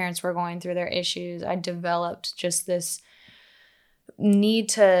when my parents were going through their issues. I developed just this need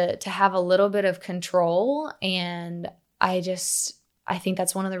to have a little bit of control. And I think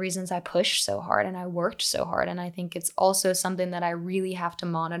that's one of the reasons I pushed so hard and I worked so hard. And I think it's also something that I really have to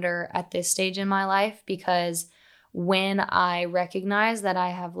monitor at this stage in my life, because when I recognize that I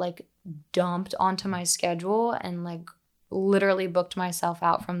have like dumped onto my schedule and like literally booked myself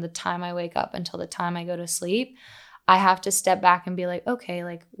out from the time I wake up until the time I go to sleep, I have to step back and be like, okay,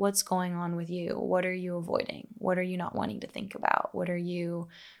 like what's going on with you? What are you avoiding? What are you not wanting to think about? What are you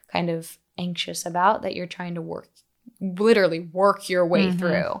kind of anxious about that you're trying to literally work your way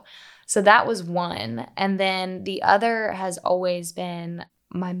through? So that was one. And then the other has always been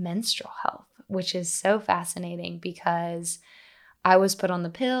my menstrual health, which is so fascinating because I was put on the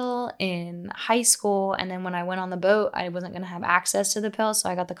pill in high school. And then when I went on the boat, I wasn't going to have access to the pill. So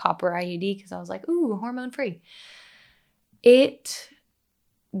I got the copper IUD because I was like, ooh, hormone free. It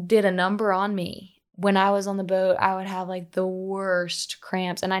did a number on me. When I was on the boat, I would have like the worst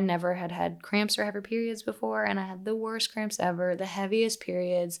cramps. And I never had cramps or heavy periods before. And I had the worst cramps ever, the heaviest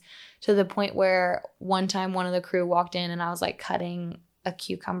periods, to the point where one time one of the crew walked in and I was like cutting a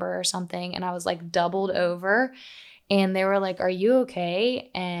cucumber or something. And I was like doubled over. And they were like, are you okay?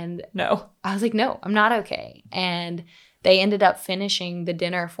 And no, I was like, no, I'm not okay. And they ended up finishing the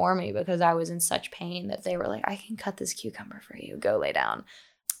dinner for me because I was in such pain that they were like, I can cut this cucumber for you. Go lay down.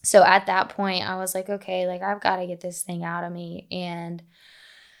 So at that point, I was like, okay, like I've got to get this thing out of me. And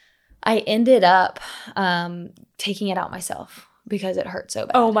I ended up taking it out myself because it hurt so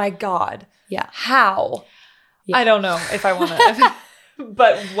bad. Oh my God. Yeah. How? Yeah. I don't know if I want to,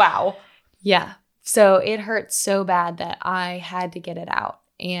 but wow. Yeah. So it hurt so bad that I had to get it out.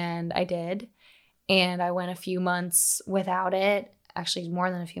 And I did. And I went a few months without it. Actually,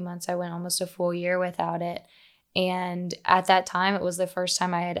 more than a few months. I went almost a full year without it. And at that time, it was the first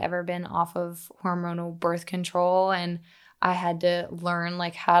time I had ever been off of hormonal birth control. And I had to learn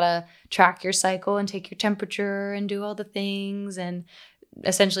like how to track your cycle and take your temperature and do all the things, and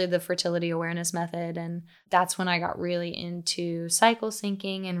essentially the fertility awareness method. And that's when I got really into cycle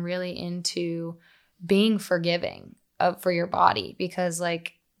syncing and really into being forgiving for your body, because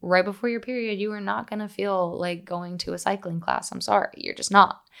like right before your period, you are not going to feel like going to a cycling class. I'm sorry, you're just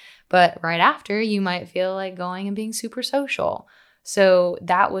not. But right after, you might feel like going and being super social. So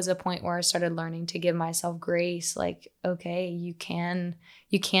that was a point where I started learning to give myself grace. Like, okay, you can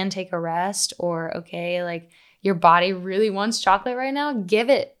take a rest, or okay, like your body really wants chocolate right now. Give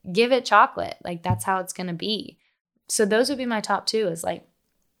it chocolate. Like that's how it's going to be. So those would be my top two, is like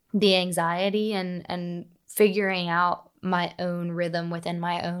the anxiety and figuring out my own rhythm within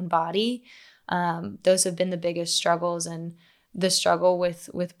my own body. Those have been the biggest struggles. And the struggle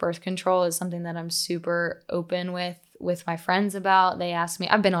with birth control is something that I'm super open with my friends about. They ask me,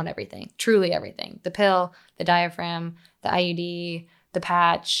 I've been on everything, truly everything. The pill, the diaphragm, the IUD, the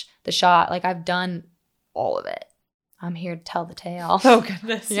patch, the shot. Like I've done all of it. I'm here to tell the tale. Oh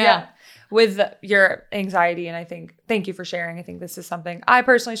goodness. Yeah. With your anxiety. And I think, thank you for sharing. I think this is something I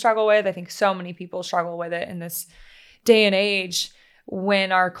personally struggle with. I think so many people struggle with it in this day and age,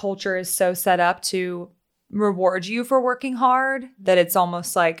 when our culture is so set up to reward you for working hard, that it's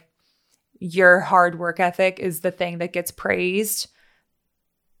almost like your hard work ethic is the thing that gets praised.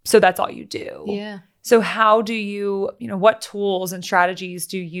 So that's all you do. Yeah. So how do you what tools and strategies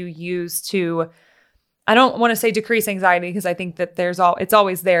do you use to, I don't want to say decrease anxiety, because I think that it's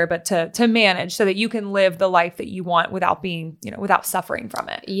always there, but to manage so that you can live the life that you want without being, without suffering from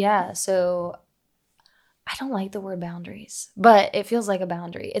it? Yeah. So I don't like the word boundaries, but it feels like a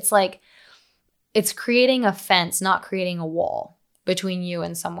boundary. It's like, it's creating a fence, not creating a wall between you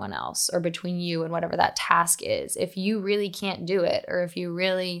and someone else, or between you and whatever that task is. If you really can't do it, or if you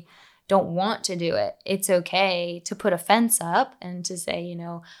really don't want to do it, it's okay to put a fence up and to say,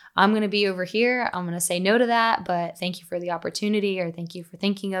 I'm going to be over here. I'm going to say no to that, but thank you for the opportunity, or thank you for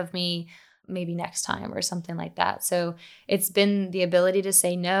thinking of me, maybe next time, or something like that. So it's been the ability to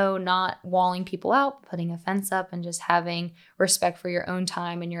say no, not walling people out, putting a fence up, and just having respect for your own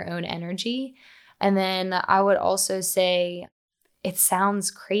time and your own energy. And then I would also say, it sounds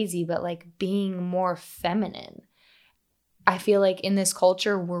crazy, but like being more feminine. I feel like in this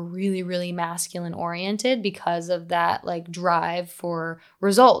culture, we're really, really masculine oriented because of that like drive for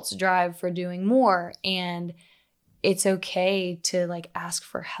results, drive for doing more. And it's okay to like ask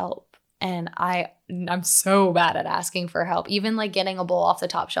for help And I'm so bad at asking for help. Even like getting a bowl off the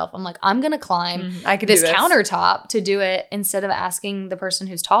top shelf. I'm like, I'm going to climb this countertop to do it instead of asking the person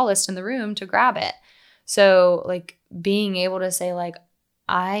who's tallest in the room to grab it. So like being able to say like,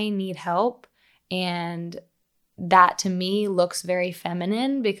 I need help. And that to me looks very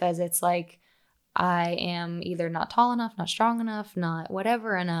feminine because it's like, I am either not tall enough, not strong enough, not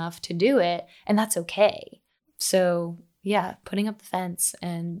whatever enough to do it. And that's okay. So yeah, putting up the fence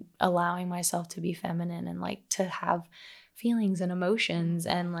and allowing myself to be feminine and like to have feelings and emotions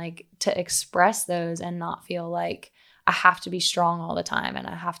and like to express those and not feel like I have to be strong all the time and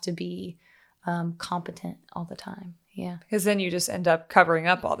I have to be competent all the time. Yeah. Because then you just end up covering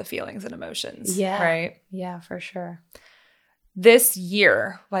up all the feelings and emotions. Yeah. Right? Yeah, for sure. This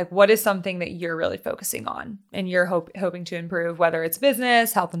year, like what is something that you're really focusing on and you're hoping to improve, whether it's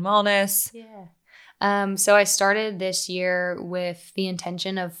business, health and wellness? Yeah. So I started this year with the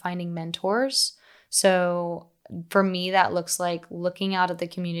intention of finding mentors. So for me, that looks like looking out at the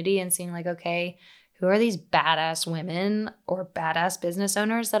community and seeing like, okay, who are these badass women or badass business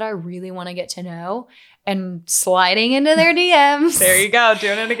owners that I really want to get to know and sliding into their DMs. There you go,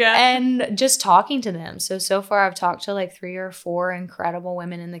 doing it again. And just talking to them. So far I've talked to like 3 or 4 incredible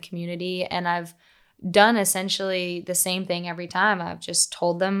women in the community and I've done essentially the same thing every time. I've just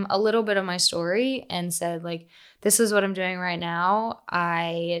told them a little bit of my story and said like, this is what I'm doing right now.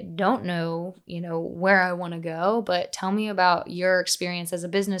 I don't know, where I want to go, but tell me about your experience as a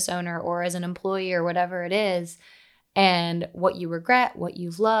business owner or as an employee or whatever it is, and what you regret, what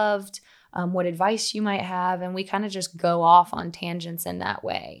you've loved, what advice you might have. And we kind of just go off on tangents in that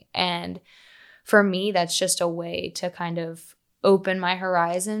way. And for me, that's just a way to kind of open my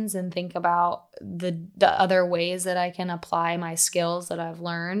horizons and think about the other ways that I can apply my skills that I've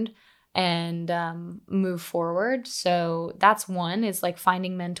learned and move forward. So that's one, is like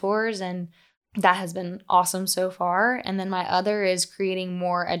finding mentors, and that has been awesome so far. And then my other is creating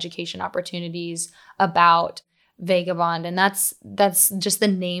more education opportunities about Vagabond, and that's just the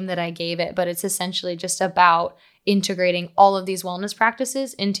name that I gave it, but it's essentially just about integrating all of these wellness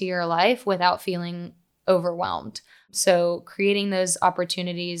practices into your life without feeling overwhelmed. So creating those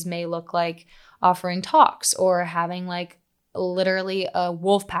opportunities may look like offering talks or having like literally a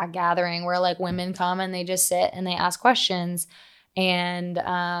wolf pack gathering where like women come and they just sit and they ask questions, and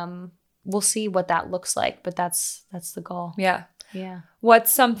we'll see what that looks like, but that's the goal. Yeah. Yeah.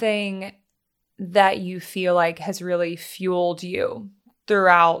 What's something that you feel like has really fueled you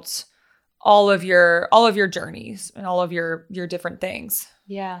throughout all of your journeys and all of your different things?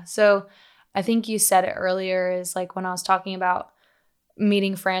 Yeah. So I think you said it earlier, is like when I was talking about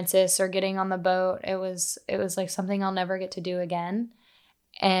meeting Francis or getting on the boat, it was like something I'll never get to do again.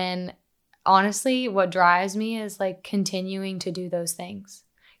 And honestly, what drives me is like continuing to do those things,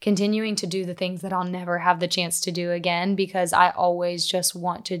 continuing to do the things that I'll never have the chance to do again, because I always just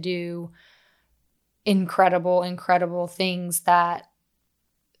want to do incredible things that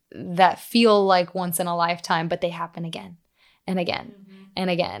feel like once in a lifetime, but they happen again and again. And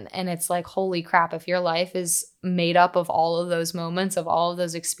again. And it's like, holy crap, if your life is made up of all of those moments, of all of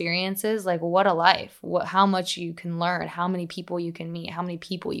those experiences, like what a life, how much you can learn, how many people you can meet, how many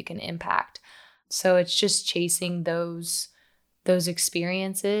people you can impact. So it's just chasing those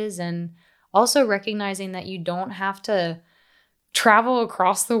experiences, and also recognizing that you don't have to travel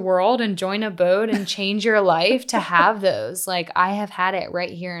across the world and join a boat and change your life to have those. Like I have had it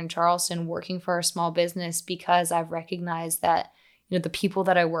right here in Charleston working for a small business, because I've recognized that the people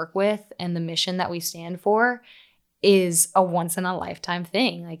that I work with and the mission that we stand for is a once in a lifetime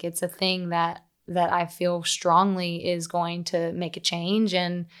thing. Like it's a thing that I feel strongly is going to make a change.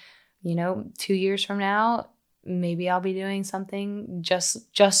 And, 2 years from now, maybe I'll be doing something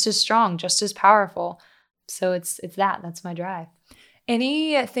just as strong, just as powerful. So that's my drive.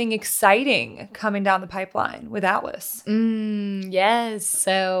 Anything exciting coming down the pipeline with Atlas? Yes.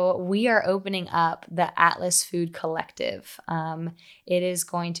 So we are opening up the Atlas Food Collective. It is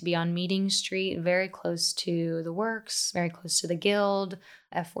going to be on Meeting Street, very close to the Works, very close to the Guild,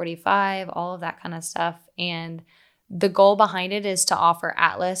 F45, all of that kind of stuff. And the goal behind it is to offer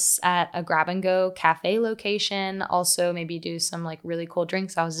Atlas at a grab-and-go cafe location. Also, maybe do some like really cool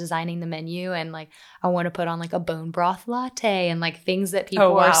drinks. I was designing the menu, and like I want to put on like a bone broth latte and like things that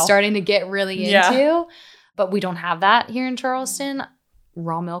people are starting to get really into. But we don't have that here in Charleston.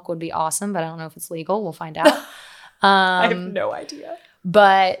 Raw milk would be awesome, but I don't know if it's legal. We'll find out. I have no idea.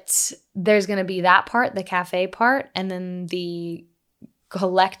 But there's going to be that part, the cafe part, and then the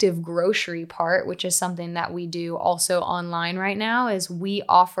collective grocery part, which is something that we do also online right now, is we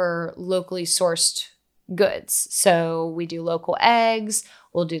offer locally sourced goods. So we do local eggs,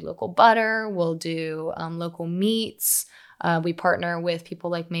 we'll do local butter, we'll do local meats. We partner with people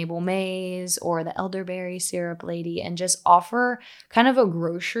like Mabel Mays or the elderberry syrup lady and just offer kind of a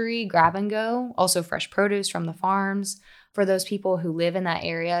grocery grab and go, also fresh produce from the farms. For those people who live in that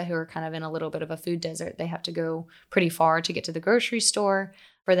area who are kind of in a little bit of a food desert, they have to go pretty far to get to the grocery store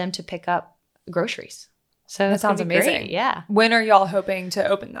for them to pick up groceries. So that sounds amazing. Great. Yeah. When are y'all hoping to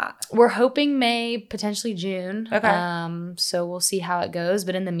open that? We're hoping May, potentially June. Okay. So we'll see how it goes.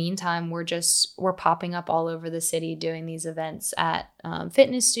 But in the meantime, we're popping up all over the city doing these events at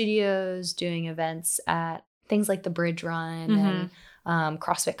fitness studios, doing events at things like the Bridge Run and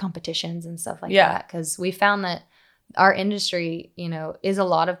CrossFit competitions and stuff like that. Because we found that our industry, is a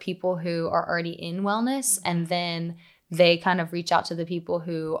lot of people who are already in wellness, and then they kind of reach out to the people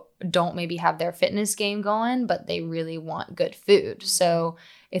who don't maybe have their fitness game going, but they really want good food. So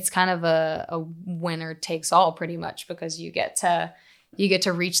it's kind of a winner takes all pretty much, because you get to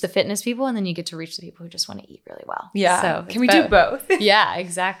reach the fitness people, and then you get to reach the people who just want to eat really well. Yeah. So can we do both? Yeah,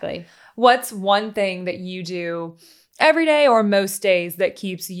 exactly. What's one thing that you do every day or most days that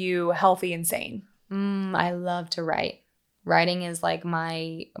keeps you healthy and sane? I love to write. Writing is like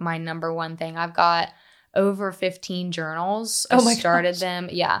my number one thing. I've got over 15 journals. I started them.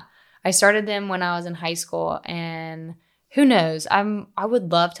 Yeah. I started them when I was in high school, and who knows? I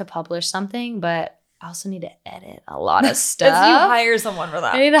would love to publish something, but I also need to edit a lot of stuff. You hire someone for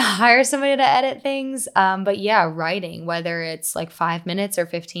that. I need to hire somebody to edit things. But yeah, writing, whether it's like 5 minutes or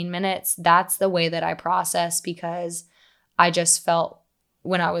 15 minutes, that's the way that I process, because I just felt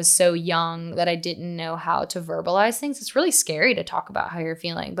when I was so young that I didn't know how to verbalize things. It's really scary to talk about how you're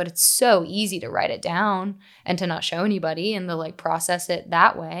feeling, but it's so easy to write it down and to not show anybody and to like process it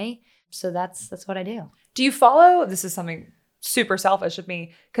that way. So that's what I do. Do you follow, this is something super selfish of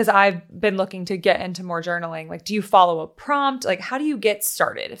me, because I've been looking to get into more journaling. Like, do you follow a prompt? Like, how do you get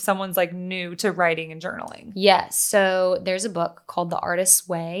started if someone's like new to writing and journaling? Yes. So there's a book called The Artist's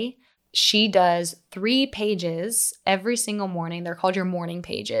Way. She does 3 pages every single morning. They're called your morning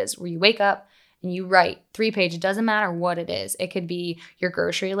pages, where you wake up and you write 3 pages. It doesn't matter what it is. It could be your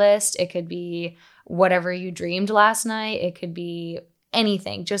grocery list. It could be whatever you dreamed last night. It could be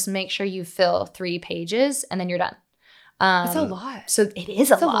anything. Just make sure you fill 3 pages and then you're done. That's a lot. So it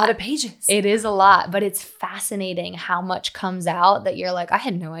is a lot of pages. It is a lot, but it's fascinating how much comes out that you're like, I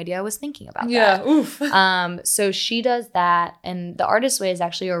had no idea I was thinking about that. Yeah, oof. So she does that, and The Artist's Way is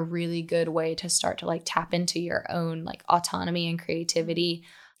actually a really good way to start to like tap into your own like autonomy and creativity.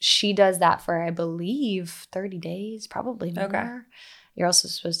 She does that for, I believe, 30 days, probably more. Okay. You're also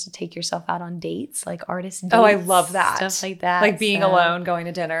supposed to take yourself out on dates, like artist dates. Oh, I love that. Stuff like that. Like being alone, going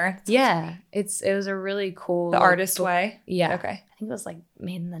to dinner. Yeah. It was a really cool. The Artist's Way? Yeah. Okay. I think it was like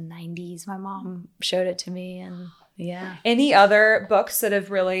made in the 90s. My mom showed it to me, and yeah. Any other books that have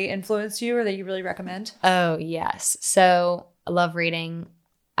really influenced you or that you really recommend? Oh, yes. So I love reading.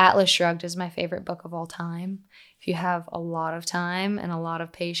 Atlas Shrugged is my favorite book of all time. If you have a lot of time and a lot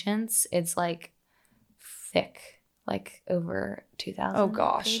of patience, it's like thick. Like over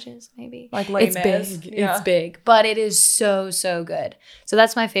 2,000 pages, maybe. Like Les It's Mis. big. Yeah. It's big. But it is so, so good. So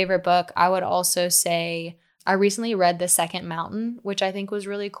that's my favorite book. I would also say I recently read The Second Mountain, which I think was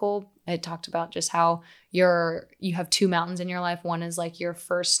really cool. It talked about just how you have 2 mountains in your life. One is like your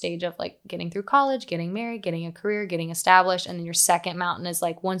first stage of like getting through college, getting married, getting a career, getting established. And then your second mountain is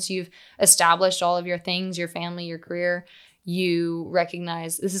like once you've established all of your things, your family, your career, you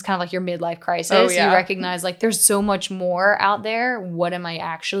recognize this is kind of like your midlife crisis. Oh, yeah. You recognize like there's so much more out there. What am I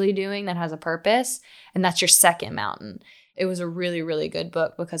actually doing that has a purpose? And that's your second mountain. It was a really, really good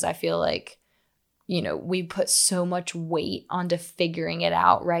book, because I feel like, we put so much weight onto figuring it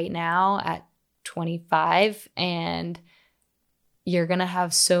out right now at 25, and you're going to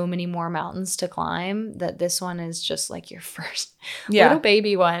have so many more mountains to climb that this one is just like your first little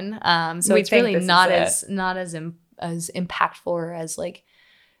baby one. So it's really not as impactful or as like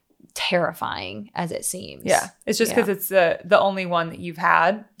terrifying as it seems. Yeah. It's just because it's the only one that you've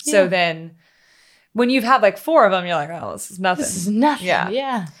had. So then when you've had like 4 of them, you're like, oh, this is nothing. This is nothing.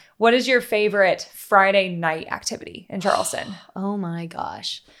 Yeah. What is your favorite Friday night activity in Charleston? Oh my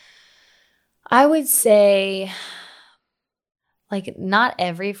gosh. I would say like not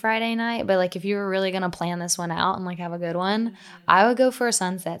every Friday night, but like if you were really going to plan this one out and like have a good one, I would go for a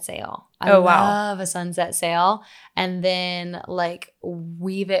sunset sail. I love a sunset sail, and then like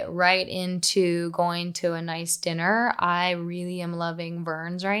weave it right into going to a nice dinner. I really am loving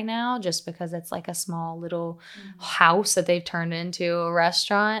Vern's right now, just because it's like a small little house that they've turned into a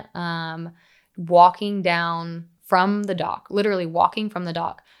restaurant. Walking down from the dock, literally walking from the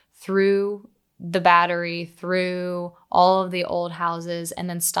dock through the Battery, through all of the old houses, and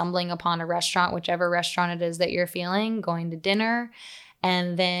then stumbling upon a restaurant, whichever restaurant it is that you're feeling, going to dinner,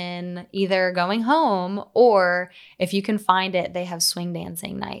 and then either going home, or if you can find it, they have swing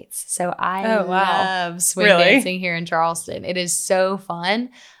dancing nights. So I love swing dancing here in Charleston. It is so fun.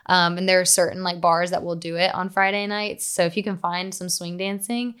 And there are certain like bars that will do it on Friday nights. So if you can find some swing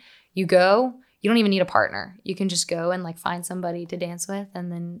dancing, you go. You don't even need a partner. You can just go and like find somebody to dance with,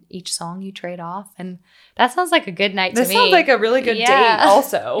 and then each song you trade off. And that sounds like a good night to me. This sounds like a really good date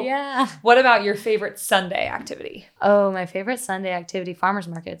also. Yeah. What about your favorite Sunday activity? Oh, my favorite Sunday activity, farmers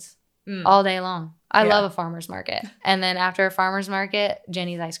markets. All day long. I love a farmer's market. And then after a farmer's market,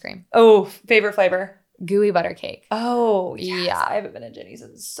 Jenny's ice cream. Oh, favorite flavor? Gooey butter cake. Oh, yes. Yeah. I haven't been at Jenny's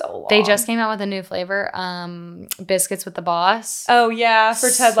in so long. They just came out with a new flavor, biscuits with the boss. Oh, yeah,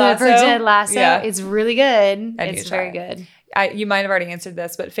 for Ted Lasso. For Ted Lasso. Yeah. It's really good. It's very good. You might have already answered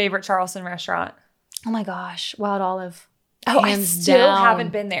this, but favorite Charleston restaurant? Oh, my gosh. Wild Olive. Oh, I still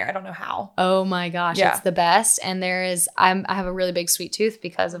haven't been there. I don't know how. Oh, my gosh. Yeah. It's the best. And I have a really big sweet tooth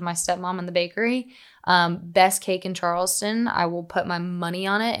because of my stepmom in the bakery. Best cake in Charleston. I will put my money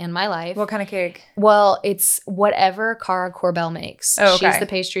on it and my life. What kind of cake? Well, it's whatever Cara Corbell makes. Oh, okay. She's the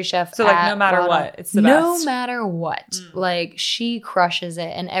pastry chef. So like no matter what, it's the best. No matter what. Like she crushes it.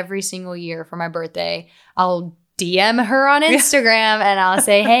 And every single year for my birthday, I'll DM her on Instagram and I'll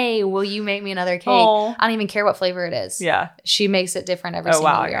say, hey, will you make me another cake? I don't even care what flavor it is. Yeah. She makes it different every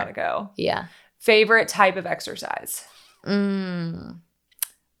single year. I gotta go. Yeah. Favorite type of exercise?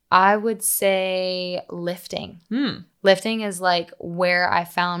 I would say lifting. Lifting is like where I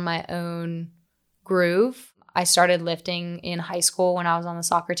found my own groove. I started lifting in high school when I was on the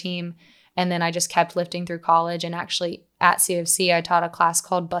soccer team. And then I just kept lifting through college. And actually at CFC, I taught a class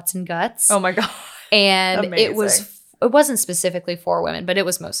called Butts and Guts. Oh my God. And it wasn't specifically for women, but it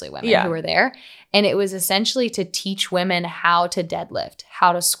was mostly women who were there. And it was essentially to teach women how to deadlift,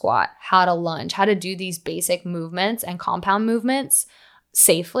 how to squat, how to lunge, how to do these basic movements and compound movements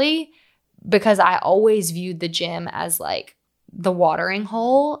safely, because I always viewed the gym as like the watering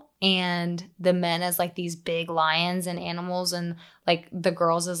hole and the men as like these big lions and animals, and like the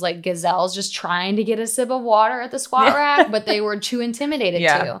girls as like gazelles just trying to get a sip of water at the squat rack, but they were too intimidated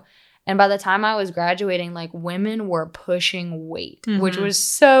to. And by the time I was graduating, like women were pushing weight, which was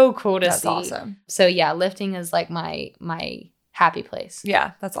so cool to see. That's awesome. So yeah, lifting is like my happy place.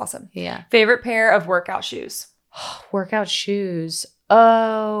 Yeah, that's awesome. Yeah. Favorite pair of workout shoes? Workout shoes.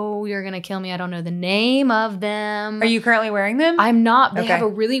 Oh, you're going to kill me. I don't know the name of them. Are you currently wearing them? I'm not. They have a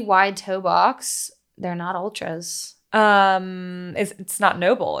really wide toe box. They're not ultras. It's not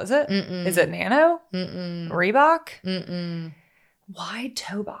Noble, is it? Is it Nano? Reebok? Wide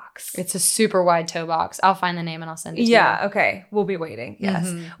toe box. It's a super wide toe box. I'll find the name and I'll send it to you. Yeah, okay. We'll be waiting.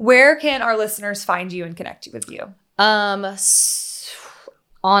 Yes. Where can our listeners find you and connect with you?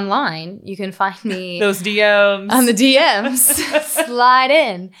 Online, you can find me those DMs. On the DMs. Slide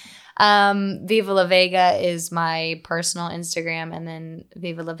in. Viva La Vega is my personal Instagram, and then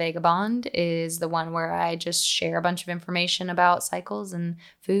Viva La Vega Bond is the one where I just share a bunch of information about cycles and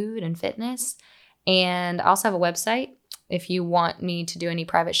food and fitness. And I also have a website. If you want me to do any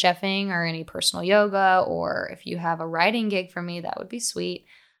private chefing or any personal yoga, or if you have a writing gig for me, that would be sweet.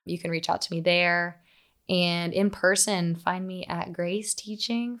 You can reach out to me there. And in person, find me at Grace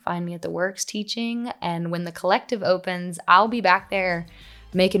Teaching, find me at The Works Teaching. And when the collective opens, I'll be back there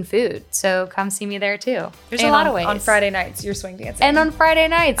making food. So come see me there too. There's a lot of ways. On Friday nights, you're swing dancing. And on Friday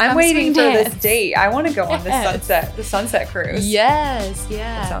nights, I'm waiting for this date. I want to go on the sunset cruise. Yes,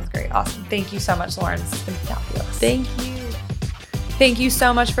 yeah. That sounds great. Awesome. Thank you so much, Lauren. This has been fabulous. Thank you. Thank you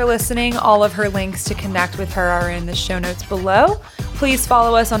so much for listening. All of her links to connect with her are in the show notes below. Please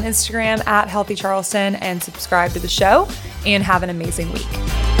follow us on Instagram at Healthy Charleston and subscribe to the show, and have an amazing week.